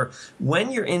knowledgeable achiever.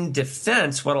 When you're in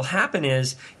defense, what'll happen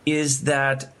is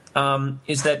that no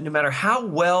matter how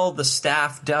well the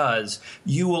staff does,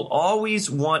 you will always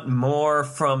want more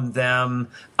from them,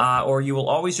 or you will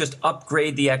always just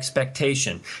upgrade the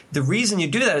expectation. The reason you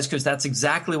do that is because that's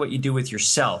exactly what you do with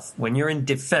yourself. When you're in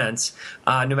defense,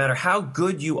 no matter how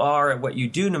good you are at what you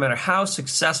do, no matter how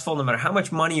successful, no matter how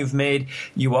much money you've made,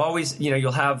 you always,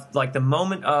 you'll have like the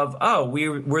moment of, oh,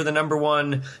 we're the number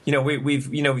one,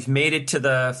 we've made it to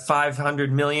the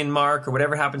 500 million mark or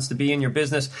whatever happens to be in your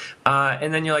business,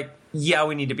 and then you're like, yeah,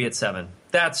 we need to be at 7.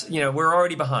 That's, we're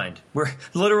already behind. We're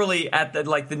literally at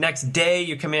the next day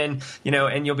you come in,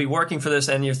 and you'll be working for this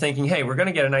and you're thinking, hey, we're going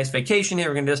to get a nice vacation here.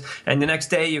 We're going to do this. And the next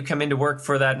day you come in to work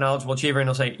for that knowledgeable achiever and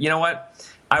he'll say, you know what?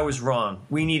 I was wrong.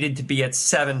 We needed to be at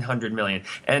 700 million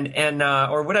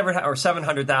or whatever, or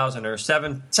 700,000 or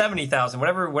 70,000,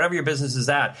 whatever your business is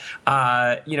at.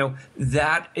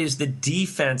 That is the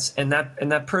defense, and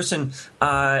that person,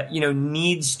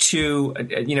 needs to,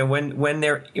 when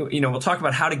they're, we'll talk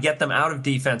about how to get them out of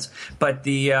defense, but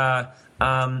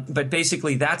but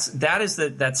basically that is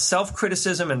that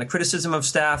self-criticism and the criticism of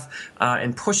staff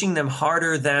and pushing them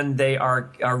harder than they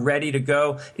are ready to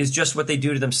go is just what they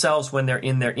do to themselves when they're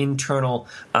in their internal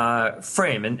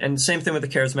frame. And same thing with the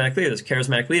charismatic leader. This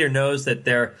charismatic leader knows that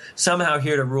they're somehow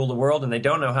here to rule the world and they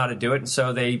don't know how to do it, and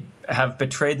so they have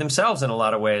betrayed themselves in a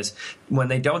lot of ways when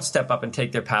they don't step up and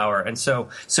take their power. And so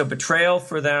betrayal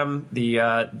for them,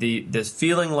 this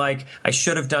feeling like I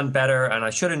should have done better and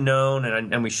I should have known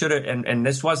and we should have and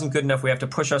this wasn't good enough. We have to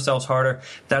push ourselves harder.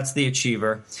 That's the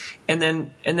achiever. And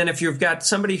then if you've got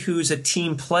somebody who's a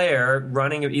team player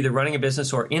either running a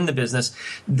business or in the business,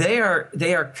 they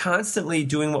are constantly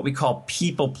doing what we call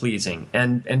people pleasing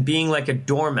and being like a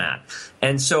doormat.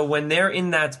 And so when they're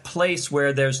in that place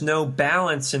where there's no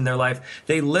balance in their life,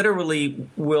 they literally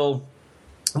will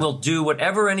do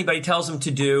whatever anybody tells them to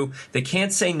do. They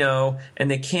can't say no, and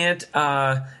they can't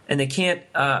come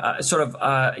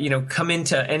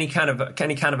into any kind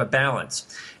of a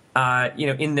balance.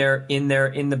 In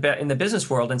the business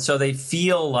world, and so they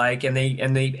feel like, and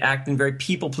they act in very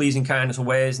people pleasing kinds of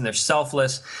ways, and they're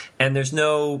selfless, and there's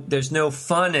no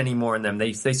fun anymore in them.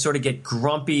 They sort of get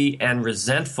grumpy and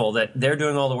resentful that they're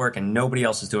doing all the work and nobody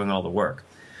else is doing all the work.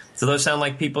 So those sound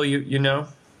like people you know?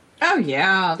 Oh,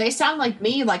 yeah. They sound like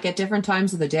me, like at different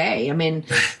times of the day. I mean,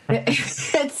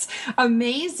 it's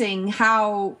amazing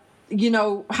how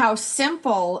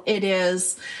simple it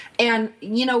is. And,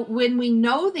 when we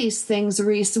know these things,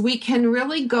 Reese, we can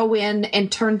really go in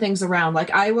and turn things around.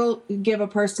 Like, I will give a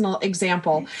personal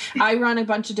example. I run a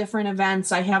bunch of different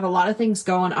events. I have a lot of things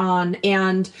going on.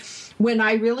 And when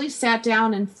I really sat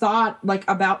down and thought like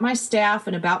about my staff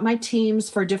and about my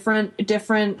teams for different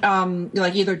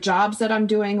like either jobs that I'm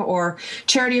doing or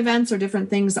charity events or different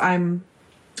things I'm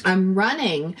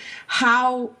running,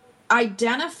 how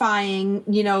identifying,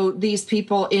 these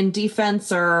people in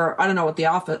defense or I don't know what the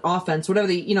offense, whatever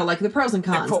like the pros and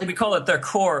cons. We call it their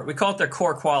core. We call it their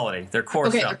core quality. Their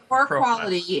core stuff. Their core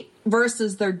quality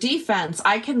versus their defense.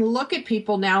 I can look at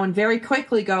people now and very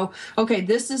quickly go, okay,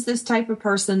 this is this type of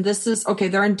person. This is okay.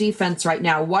 They're in defense right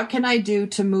now. What can I do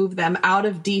to move them out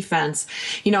of defense?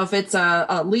 If it's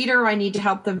a leader, I need to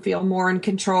help them feel more in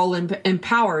control and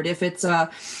empowered. If it's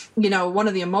one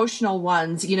of the emotional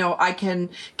ones, I can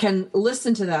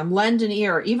listen to them, lend an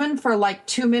ear, even for like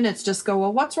 2 minutes, just go,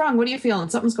 well, what's wrong? What are you feeling?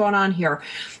 Something's going on here.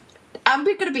 I'm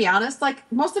going to be honest,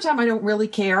 like most of the time I don't really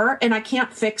care and I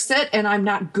can't fix it and I'm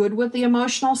not good with the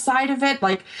emotional side of it.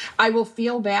 Like I will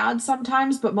feel bad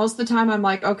sometimes, but most of the time I'm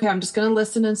like, okay, I'm just going to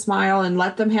listen and smile and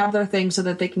let them have their thing so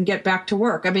that they can get back to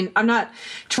work. I mean, I'm not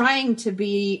trying to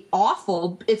be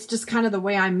awful. It's just kind of the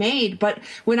way I'm made. But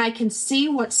when I can see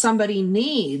what somebody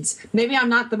needs, maybe I'm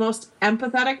not the most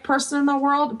empathetic person in the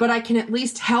world, but I can at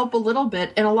least help a little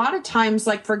bit. And a lot of times,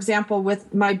 like for example,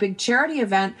 with my big charity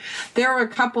event, there were a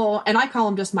couple, and I call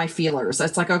them just my feelers.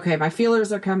 It's like, okay, my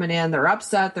feelers are coming in. They're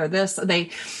upset. They're this. They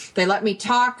let me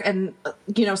talk and,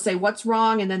 say what's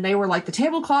wrong. And then they were like, the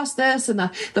tablecloth's this and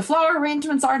the flower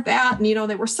arrangements aren't that. And,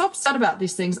 they were so upset about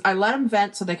these things. I let them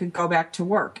vent so they could go back to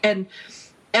work. And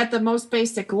at the most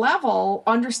basic level,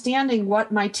 understanding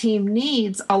what my team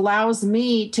needs allows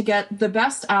me to get the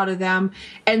best out of them,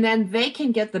 and then they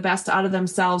can get the best out of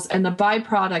themselves, and the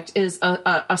byproduct is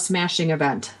a smashing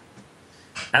event.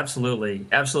 Absolutely.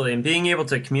 And being able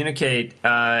to communicate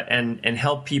and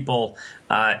help people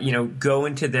go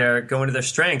into their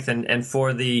strength, and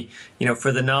for the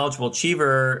knowledgeable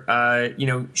achiever,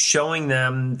 showing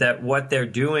them that what they're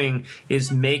doing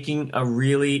is making a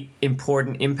really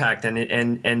important impact,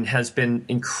 and has been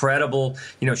incredible.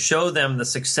 Show them the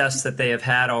success that they have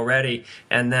had already,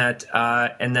 and that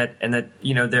that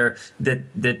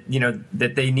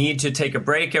they need to take a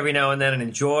break every now and then and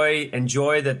enjoy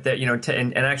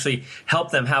that, and actually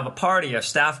help them have a party, a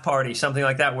staff party, something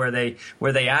like that, where they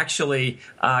actually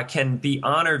can be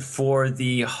honored for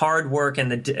the hard work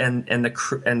and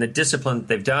the discipline that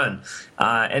they've done,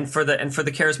 and for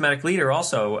the charismatic leader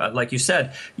also, like you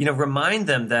said, remind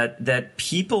them that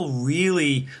people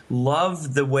really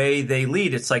love the way they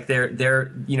lead. It's like they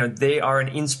are an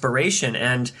inspiration,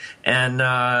 and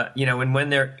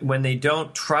when they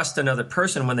don't trust another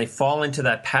person, when they fall into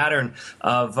that pattern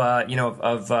of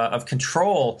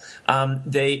control,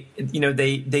 they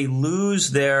lose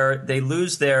the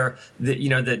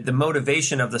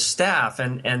motivation of the staff,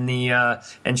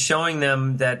 and showing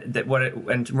them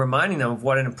and reminding them of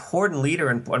what an important leader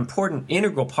and important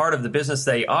integral part of the business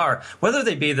they are, whether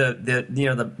they be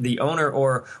the owner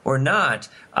or not,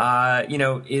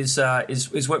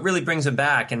 is what really brings them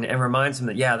back and reminds them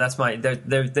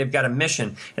that they've got a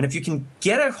mission. And if you can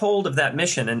get a hold of that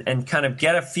mission and kind of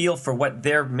get a feel for what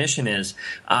their mission is,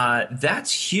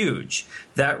 that's huge.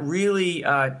 That really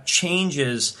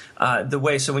changes the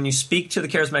way. So when you speak to the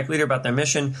charismatic leader about their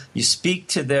mission, you speak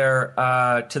to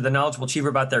to the knowledgeable achiever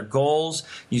about their goals,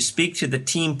 you speak to the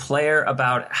team player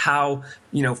about how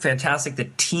fantastic the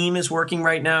team is working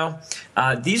right now.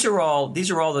 These are all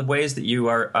the ways that you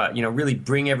are really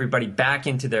bring everybody back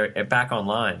back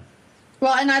online.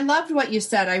 Well, and I loved what you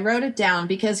said. I wrote it down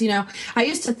because, I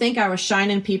used to think I was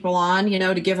shining people on,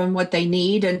 to give them what they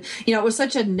need. And, it was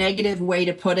such a negative way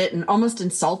to put it and almost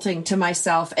insulting to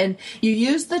myself. And you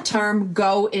use the term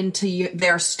go into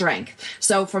their strength.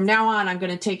 So from now on, I'm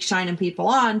going to take shining people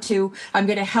on to I'm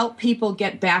going to help people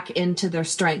get back into their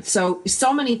strength. So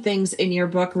many things in your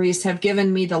book, Reese, have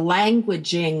given me the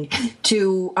languaging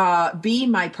to be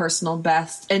my personal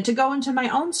best and to go into my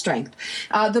own strength.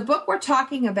 The book we're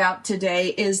talking about today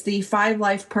is the 5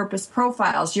 Life Purpose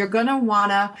Profiles. You're going to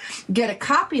want to get a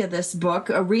copy of this book.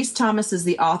 Rhys Thomas is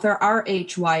the author,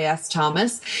 R-H-Y-S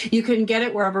Thomas. You can get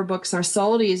it wherever books are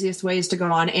sold. The easiest way is to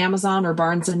go on Amazon or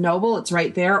Barnes & Noble. It's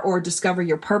right there, or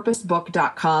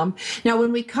discoveryourpurposebook.com. Now,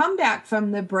 when we come back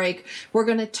from the break, we're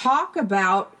going to talk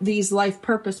about these life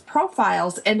purpose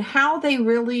profiles and how they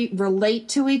really relate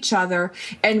to each other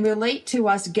and relate to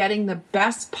us getting the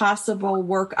best possible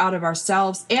work out of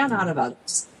ourselves and out of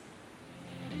others.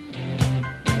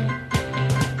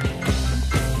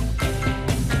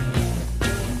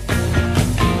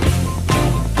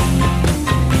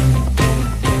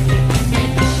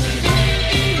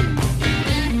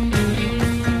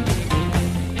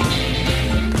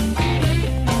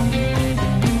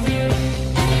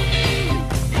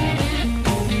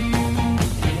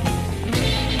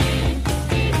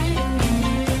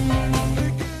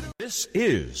 This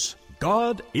is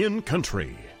God in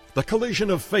Country, the collision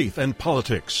of faith and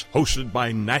politics, hosted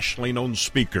by nationally known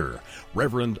speaker,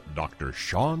 Reverend Dr.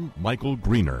 Sean Michael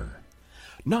Greener.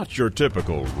 Not your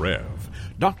typical Rev.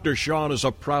 Dr. Sean is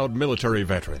a proud military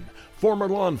veteran, former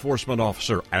law enforcement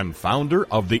officer, and founder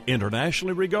of the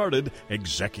internationally regarded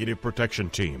Executive Protection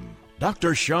Team.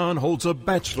 Dr. Sean holds a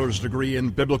bachelor's degree in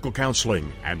biblical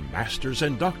counseling and master's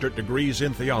and doctorate degrees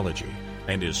in theology,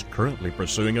 and is currently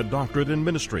pursuing a doctorate in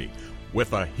ministry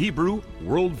with a Hebrew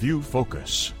worldview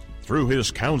focus. Through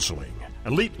his counseling,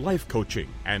 elite life coaching,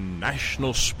 and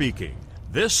national speaking,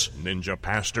 this ninja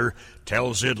pastor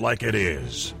tells it like it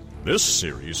is. This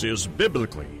series is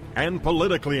biblically and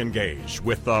politically engaged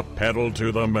with the pedal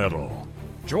to the metal.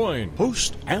 Join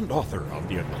host and author of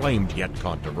the acclaimed yet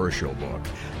controversial book,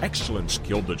 Excellence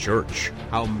Killed the Church,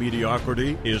 How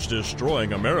Mediocrity is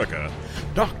Destroying America,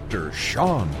 Dr.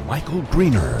 Sean Michael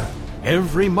Greener.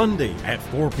 Every Monday at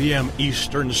 4 p.m.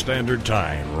 Eastern Standard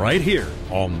Time, right here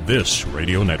on this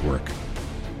radio network.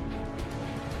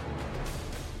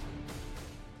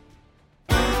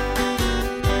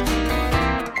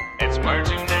 It's words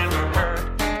you never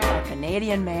heard. A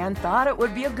Canadian man thought it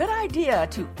would be a good idea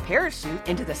to parachute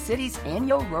into the city's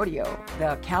annual rodeo,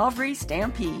 the Calvary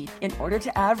Stampede, in order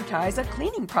to advertise a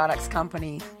cleaning products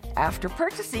company. After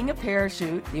purchasing a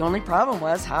parachute, the only problem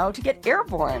was how to get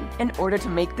airborne in order to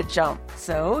make the jump.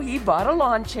 So he bought a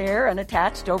lawn chair and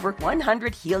attached over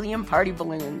 100 helium party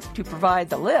balloons to provide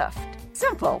the lift.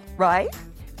 Simple, right?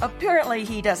 Apparently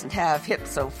he doesn't have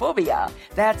hypsophobia.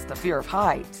 That's the fear of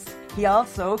heights. He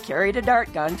also carried a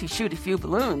dart gun to shoot a few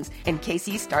balloons in case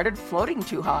he started floating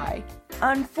too high.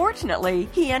 Unfortunately,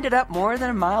 he ended up more than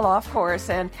a mile off course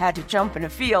and had to jump in a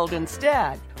field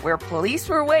instead, where police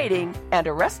were waiting and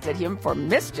arrested him for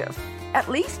mischief. At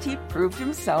least he proved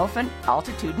himself an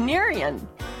altitudinarian.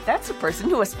 That's a person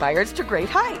who aspires to great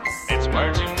heights. It's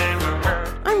words you never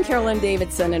heard. I'm Carolyn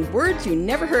Davidson, and Words You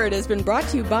Never Heard has been brought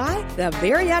to you by the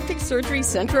Bariatric Surgery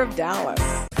Center of Dallas.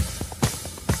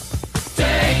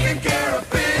 Taking care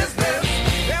of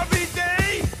business every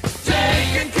day.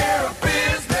 Taking care of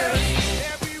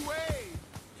business every way.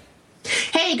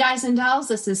 Hey guys and dolls,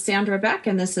 this is Sandra Beck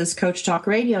and this is Coach Talk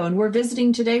Radio, and we're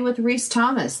visiting today with Reese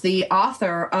Thomas, the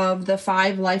author of the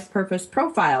 5 Life Purpose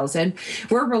Profiles, and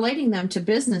we're relating them to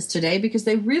business today because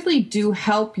they really do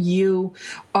help you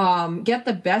get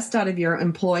the best out of your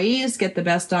employees, get the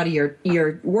best out of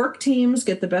your work teams,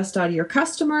 get the best out of your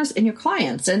customers and your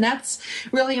clients, and that's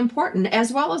really important,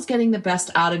 as well as getting the best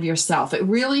out of yourself. It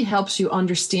really helps you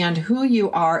understand who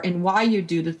you are and why you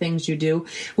do the things you do.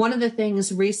 One of the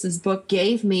things Reese's book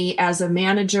gave me as a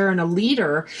manager and a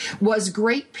leader was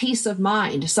great peace of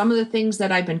mind. Some of the things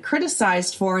that I've been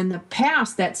criticized for in the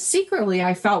past that secretly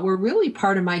I felt were really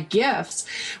part of my gifts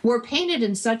were painted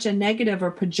in such a negative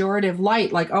or pejorative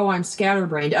light, like, oh, I'm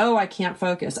scatterbrained, oh, I can't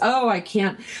focus, oh, I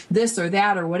can't this or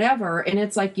that or whatever. And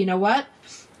it's like, you know what?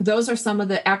 Those are some of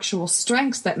the actual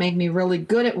strengths that make me really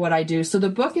good at what I do. So the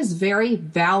book is very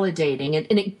validating,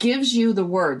 and it gives you the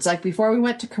words. Like before we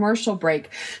went to commercial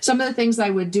break, some of the things I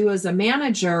would do as a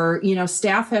manager,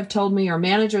 staff have told me or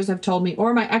managers have told me,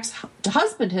 or my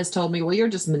ex-husband has told me, well, you're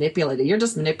just manipulating. You're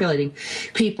just manipulating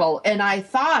people. And I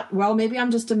thought, well, maybe I'm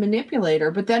just a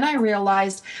manipulator. But then I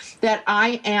realized that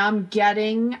I am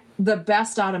getting the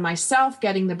best out of myself,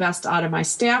 getting the best out of my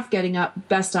staff, getting the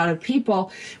best out of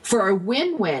people for a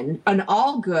win-win, an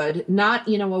all good, not,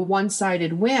 a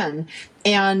one-sided win.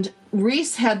 And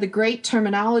Reese had the great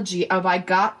terminology of I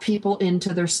got people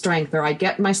into their strength, or I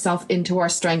get myself into our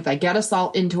strength. I get us all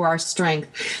into our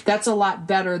strength. That's a lot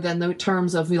better than the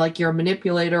terms of like you're a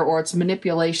manipulator or it's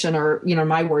manipulation or,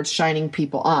 my words, shining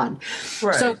people on.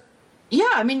 Right. So,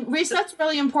 yeah, Reese, that's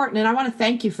really important. And I want to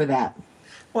thank you for that.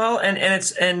 Well, and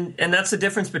that's the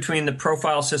difference between the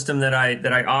profile system that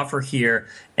I offer here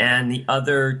and the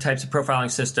other types of profiling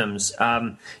systems.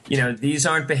 These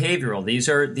aren't behavioral.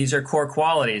 These are core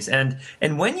qualities. And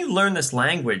when you learn this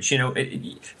language,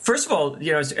 first of all,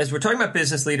 as we're talking about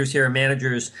business leaders here,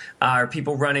 managers, or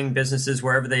people running businesses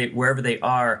wherever they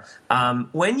are,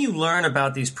 when you learn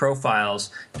about these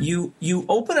profiles, you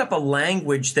open up a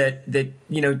language that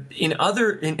in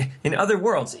other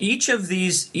worlds, each of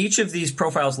these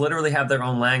profiles literally have their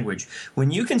own language.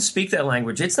 When you can speak that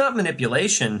language, it's not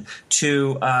manipulation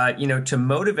to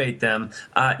motivate them.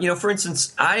 For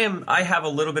instance, I have a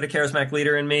little bit of charismatic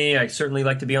leader in me. I certainly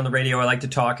like to be on the radio. I like to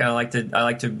talk. I like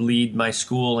to lead my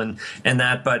school and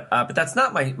that. But that's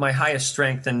not my highest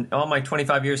strength. And all my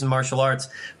 25 years in martial arts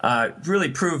really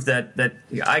proved that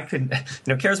I could.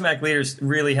 Charismatic leaders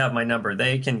really have my number.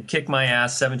 They can kick my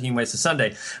ass 17 ways to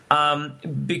Sunday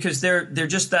because they're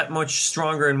just that much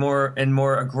stronger and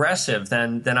more aggressive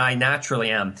than I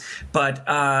naturally am. But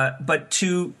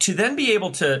to then be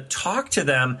able to talk to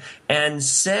them and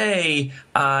say,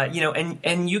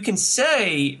 and you can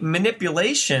say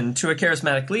manipulation to a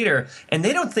charismatic leader, and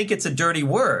they don't think it's a dirty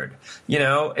word.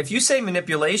 If you say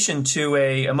manipulation to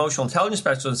a emotional intelligence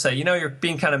specialist and say, you're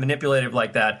being kind of manipulative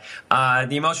like that,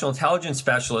 the emotional intelligence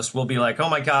specialist will be like, oh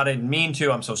my God, I didn't mean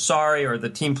to, I'm so sorry, or the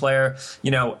team player,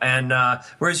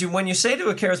 whereas when you say to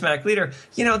a charismatic leader,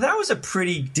 that was a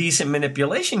pretty decent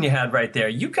manipulation you had right there.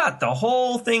 You got the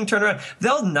whole thing turned around.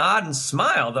 They'll nod and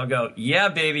smile. They'll go, yeah,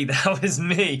 baby, that was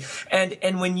me.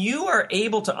 And when you are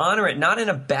able to honor it, not in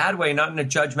a bad way, not in a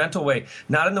judgmental way,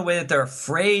 not in the way that they're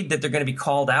afraid that they're going to be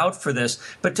called out for this,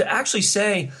 but to actually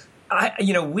say,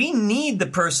 we need the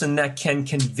person that can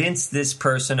convince this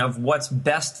person of what's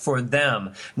best for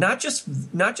them. Not just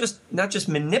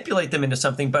manipulate them into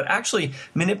something, but actually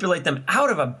manipulate them out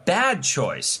of a bad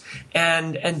choice.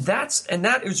 And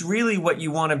that is really what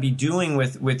you want to be doing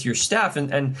with your staff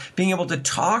and being able to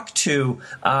talk to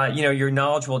your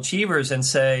knowledgeable achievers and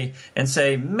say,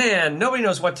 man, nobody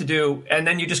knows what to do, and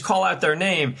then you just call out their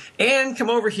name and come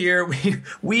over here.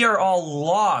 We are all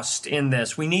lost in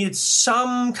this. We need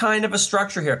some kind kind of a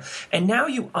structure here. And now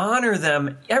you honor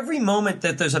them every moment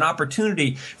that there's an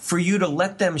opportunity for you to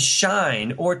let them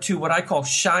shine, or to what I call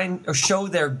shine or show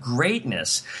their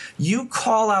greatness. You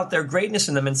call out their greatness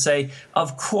in them and say,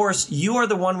 of course, you are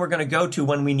the one we're going to go to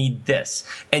when we need this.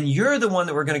 And you're the one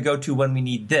that we're going to go to when we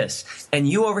need this. And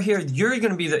you over here, you're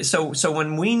going to be the, so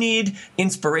when we need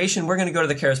inspiration, we're going to go to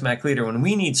the charismatic leader. When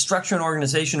we need structure and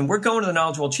organization, we're going to the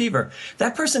knowledgeable achiever.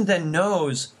 That person then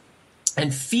knows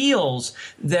and feels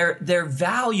their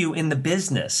value in the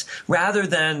business, rather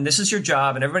than this is your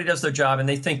job and everybody does their job and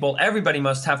they think, well, everybody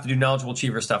must have to do knowledgeable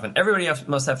achiever stuff and everybody else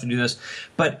must have to do this.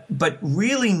 But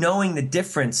really knowing the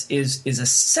difference is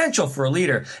essential for a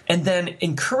leader, and then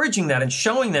encouraging that and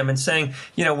showing them and saying,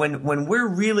 when we're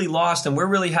really lost and we're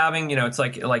really having, it's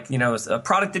like a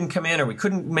product didn't come in or we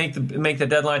couldn't make the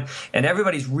deadline and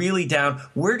everybody's really down,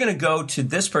 we're going to go to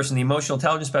this person, the emotional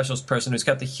intelligence specialist person who's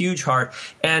got the huge heart,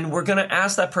 and we're going to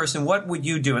ask that person, what would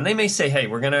you do? And they may say, hey,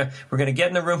 we're going to get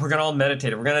in the room, we're going to all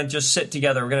meditate, we're going to just sit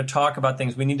together, we're going to talk about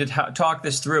things, we need to talk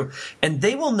this through. And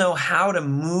they will know how to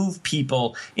move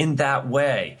people in that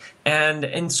way.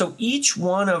 And so each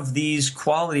one of these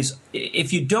qualities,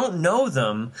 if you don't know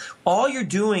them, all you're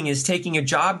doing is taking a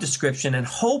job description and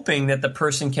hoping that the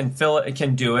person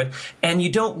can do it, and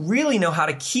you don't really know how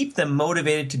to keep them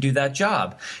motivated to do that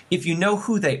job. If you know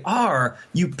who they are,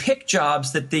 you pick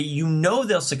jobs that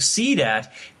they'll succeed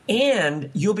at,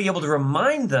 and you'll be able to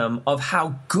remind them of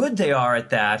how good they are at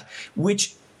that,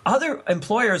 which other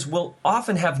employers will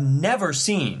often have never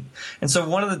seen. And so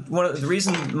one of the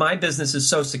reasons my business is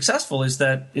so successful is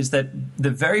that the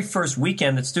very first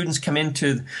weekend that students come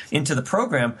into the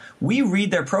program, we read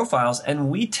their profiles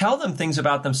and we tell them things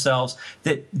about themselves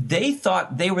that they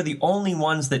thought they were the only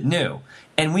ones that knew.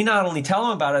 And we not only tell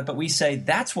them about it, but we say,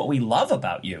 that's what we love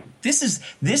about you. This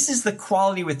is the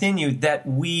quality within you that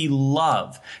we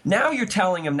love. Now you're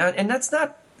telling them, and that's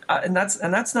not and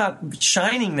that's not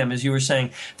shining them, as you were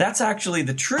saying. That's actually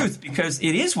the truth, because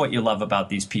it is what you love about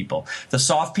these people. The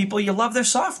soft people, you love their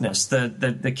softness.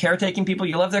 The caretaking people,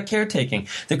 you love their caretaking.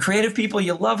 The creative people,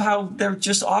 you love how they're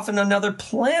just off on another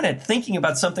planet thinking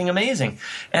about something amazing.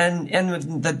 And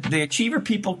the achiever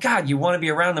people, God, you want to be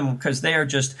around them because they're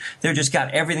just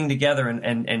got everything together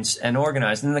and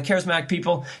organized. And the charismatic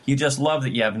people, you just love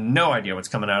that you have no idea what's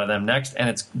coming out of them next,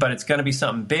 but it's going to be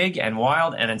something big and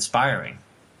wild and inspiring.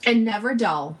 And never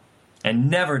dull. And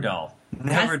never dull.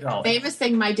 Never That's dull. The famous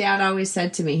thing my dad always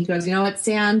said to me. He goes, you know what,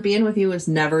 San, being with you is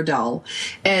never dull.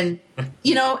 And,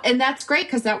 and that's great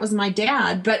because that was my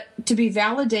dad. But to be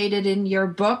validated in your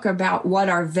book about what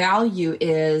our value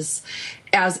is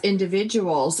as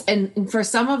individuals, and for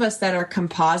some of us that are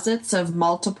composites of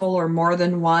multiple or more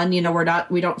than one,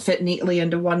 we don't fit neatly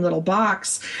into one little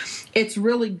box. It's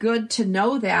really good to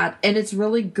know that, and it's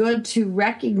really good to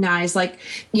recognize,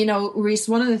 Reese,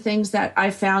 one of the things that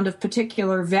I found of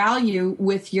particular value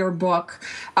with your book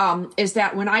is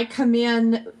that when I come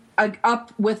in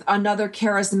up with another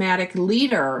charismatic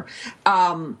leader,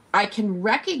 I can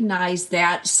recognize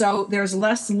that, so there's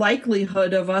less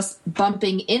likelihood of us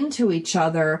bumping into each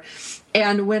other.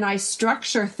 And when I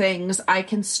structure things, I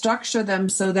can structure them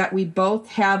so that we both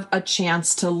have a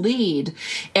chance to lead,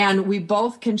 and we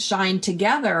both can shine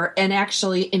together and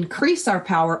actually increase our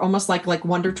power, almost like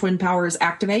Wonder Twin powers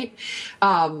activate.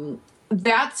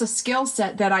 That's a skill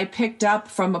set that I picked up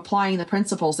from applying the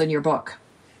principles in your book.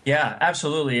 Yeah,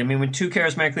 absolutely. I mean, when two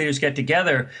charismatic leaders get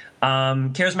together,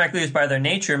 charismatic leaders by their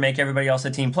nature make everybody else a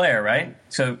team player, right?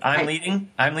 So I'm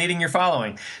leading, you're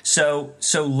following. So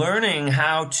learning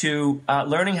how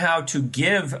to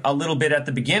give a little bit at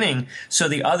the beginning, so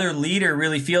the other leader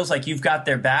really feels like you've got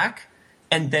their back,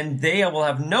 and then they will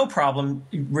have no problem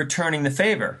returning the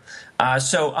favor.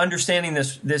 So understanding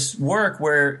this work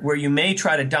where you may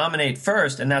try to dominate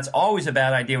first, and that's always a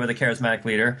bad idea with a charismatic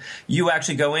leader. You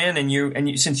actually go in and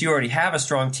you since you already have a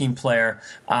strong team player,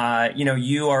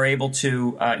 you are able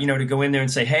to to go in there and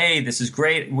say, hey, this is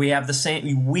great. We have the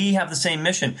same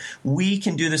mission. We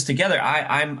can do this together.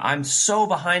 I'm so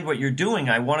behind what you're doing.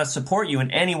 I want to support you in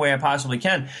any way I possibly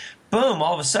can. Boom,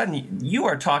 all of a sudden you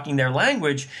are talking their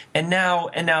language, and now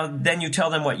then you tell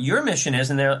them what your mission is,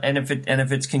 and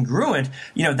if it's congruent,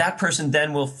 that person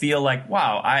then will feel like,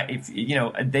 wow,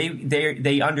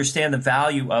 they understand the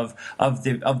value of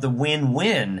the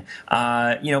win-win,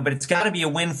 but it's got to be a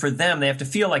win for them. They have to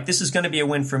feel like this is going to be a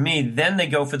win for me. Then they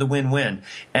go for the win-win,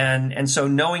 and so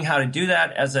knowing how to do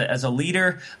that as a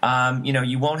leader,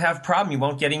 you won't have problem. You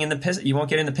won't get in the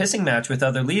pissing match with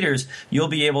other leaders. You'll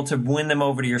be able to win them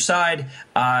over to your side.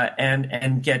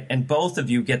 And both of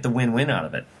you get the win-win out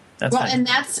of it. And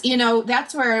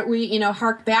that's where we,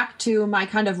 hark back to my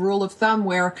kind of rule of thumb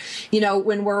where,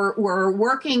 when we're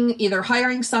working, either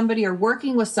hiring somebody or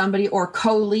working with somebody or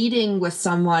co-leading with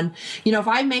someone, if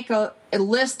I make a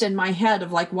list in my head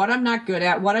of like what I'm not good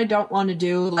at, what I don't want to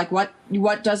do, like what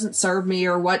doesn't serve me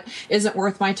or what isn't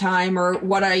worth my time or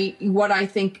what I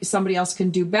think somebody else can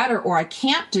do better or I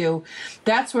can't do.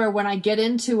 That's where when I get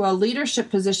into a leadership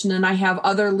position and I have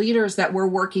other leaders that we're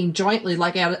working jointly,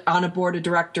 like on a board of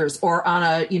directors or on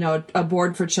a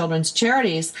board for children's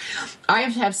charities, I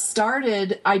have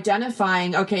started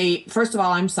identifying, okay, first of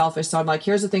all, I'm selfish. So I'm like,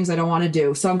 here's the things I don't want to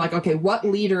do. So I'm like, okay, what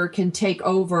leader can take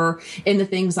over in the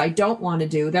things I don't want to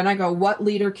do? Then I go, what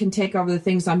leader can take over the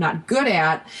things I'm not good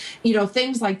at?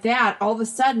 Things like that. All of a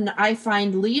sudden, I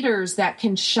find leaders that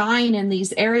can shine in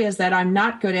these areas that I'm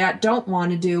not good at, don't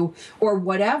want to do, or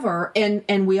whatever,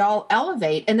 and we all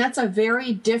elevate. And that's a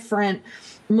very different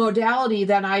modality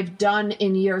than I've done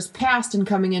in years past in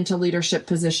coming into leadership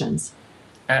positions.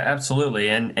 Absolutely,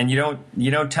 and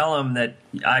you don't tell them that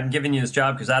I'm giving you this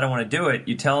job because I don't want to do it.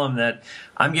 You tell them that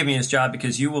I'm giving you this job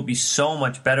because you will be so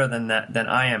much better than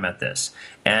I am at this.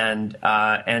 And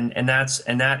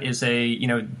that is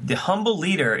the humble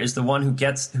leader is the one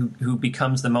who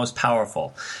becomes the most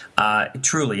powerful,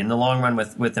 truly in the long run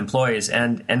with employees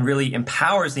and really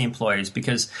empowers the employees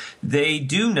because they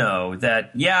do know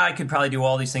that, yeah, I could probably do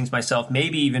all these things myself,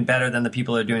 maybe even better than the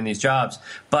people that are doing these jobs,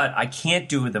 but I can't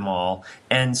do them all.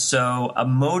 And so a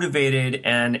motivated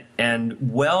and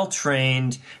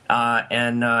well-trained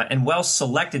and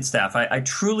well-selected staff. I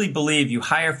truly believe you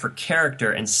hire for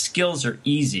character and skills are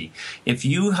easy. If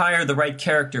you hire the right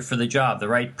character for the job, the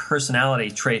right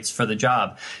personality traits for the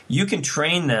job, you can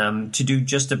train them to do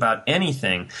just about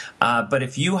anything. But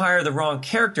if you hire the wrong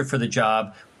character for the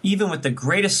job, even with the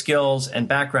greatest skills and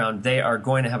background, they are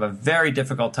going to have a very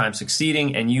difficult time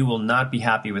succeeding, and you will not be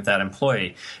happy with that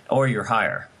employee or your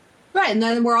hire. Right, and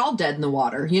then we're all dead in the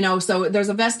water, so there's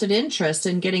a vested interest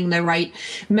in getting the right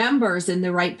members in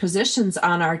the right positions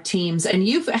on our teams, and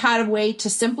you've had a way to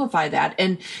simplify that.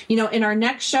 And, in our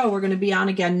next show, we're going to be on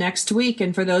again next week,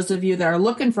 and for those of you that are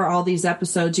looking for all these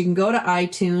episodes, you can go to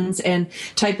iTunes and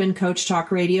type in Coach Talk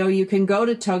Radio. You can go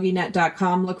to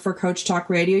toginet.com, look for Coach Talk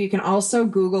Radio. You can also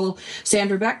Google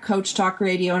Sandra Beck, Coach Talk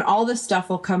Radio, and all this stuff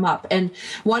will come up. And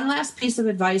one last piece of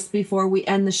advice before we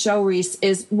end the show, Reese,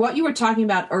 is what you were talking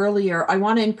about earlier. I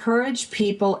want to encourage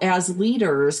people as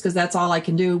leaders, because that's all I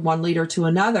can do, one leader to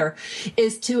another,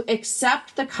 is to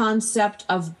accept the concept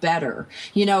of better.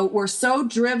 We're so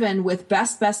driven with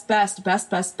best, sometimes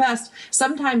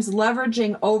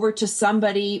leveraging over to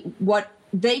somebody what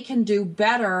they can do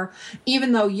better,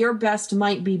 even though your best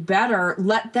might be better.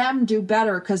 Let them do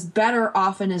better, because better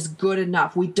often is good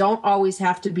enough. We don't always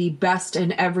have to be best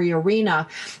in every arena,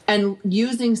 and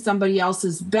using somebody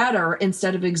else's better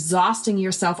instead of exhausting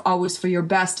yourself always for your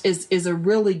best is a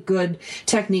really good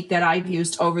technique that I've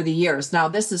used over the years. Now,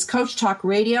 this is Coach Talk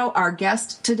Radio. Our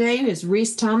guest today is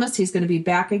Reese Thomas. He's going to be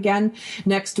back again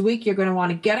next week. You're going to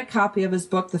want to get a copy of his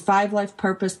book, The 5 Life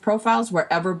Purpose Profiles,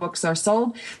 wherever books are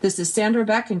sold. This is Sandra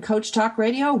Beck and Coach Talk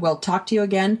Radio. We'll talk to you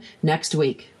again next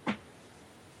week.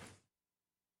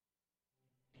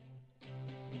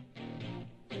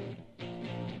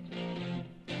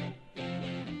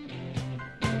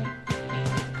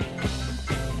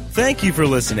 Thank you for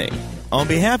listening. On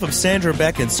behalf of Sandra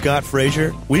Beck and Scott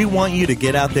Frazier, we want you to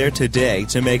get out there today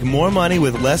to make more money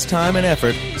with less time and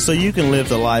effort so you can live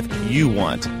the life you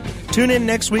want. Tune in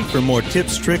next week for more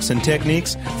tips, tricks, and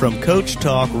techniques from Coach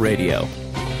Talk Radio.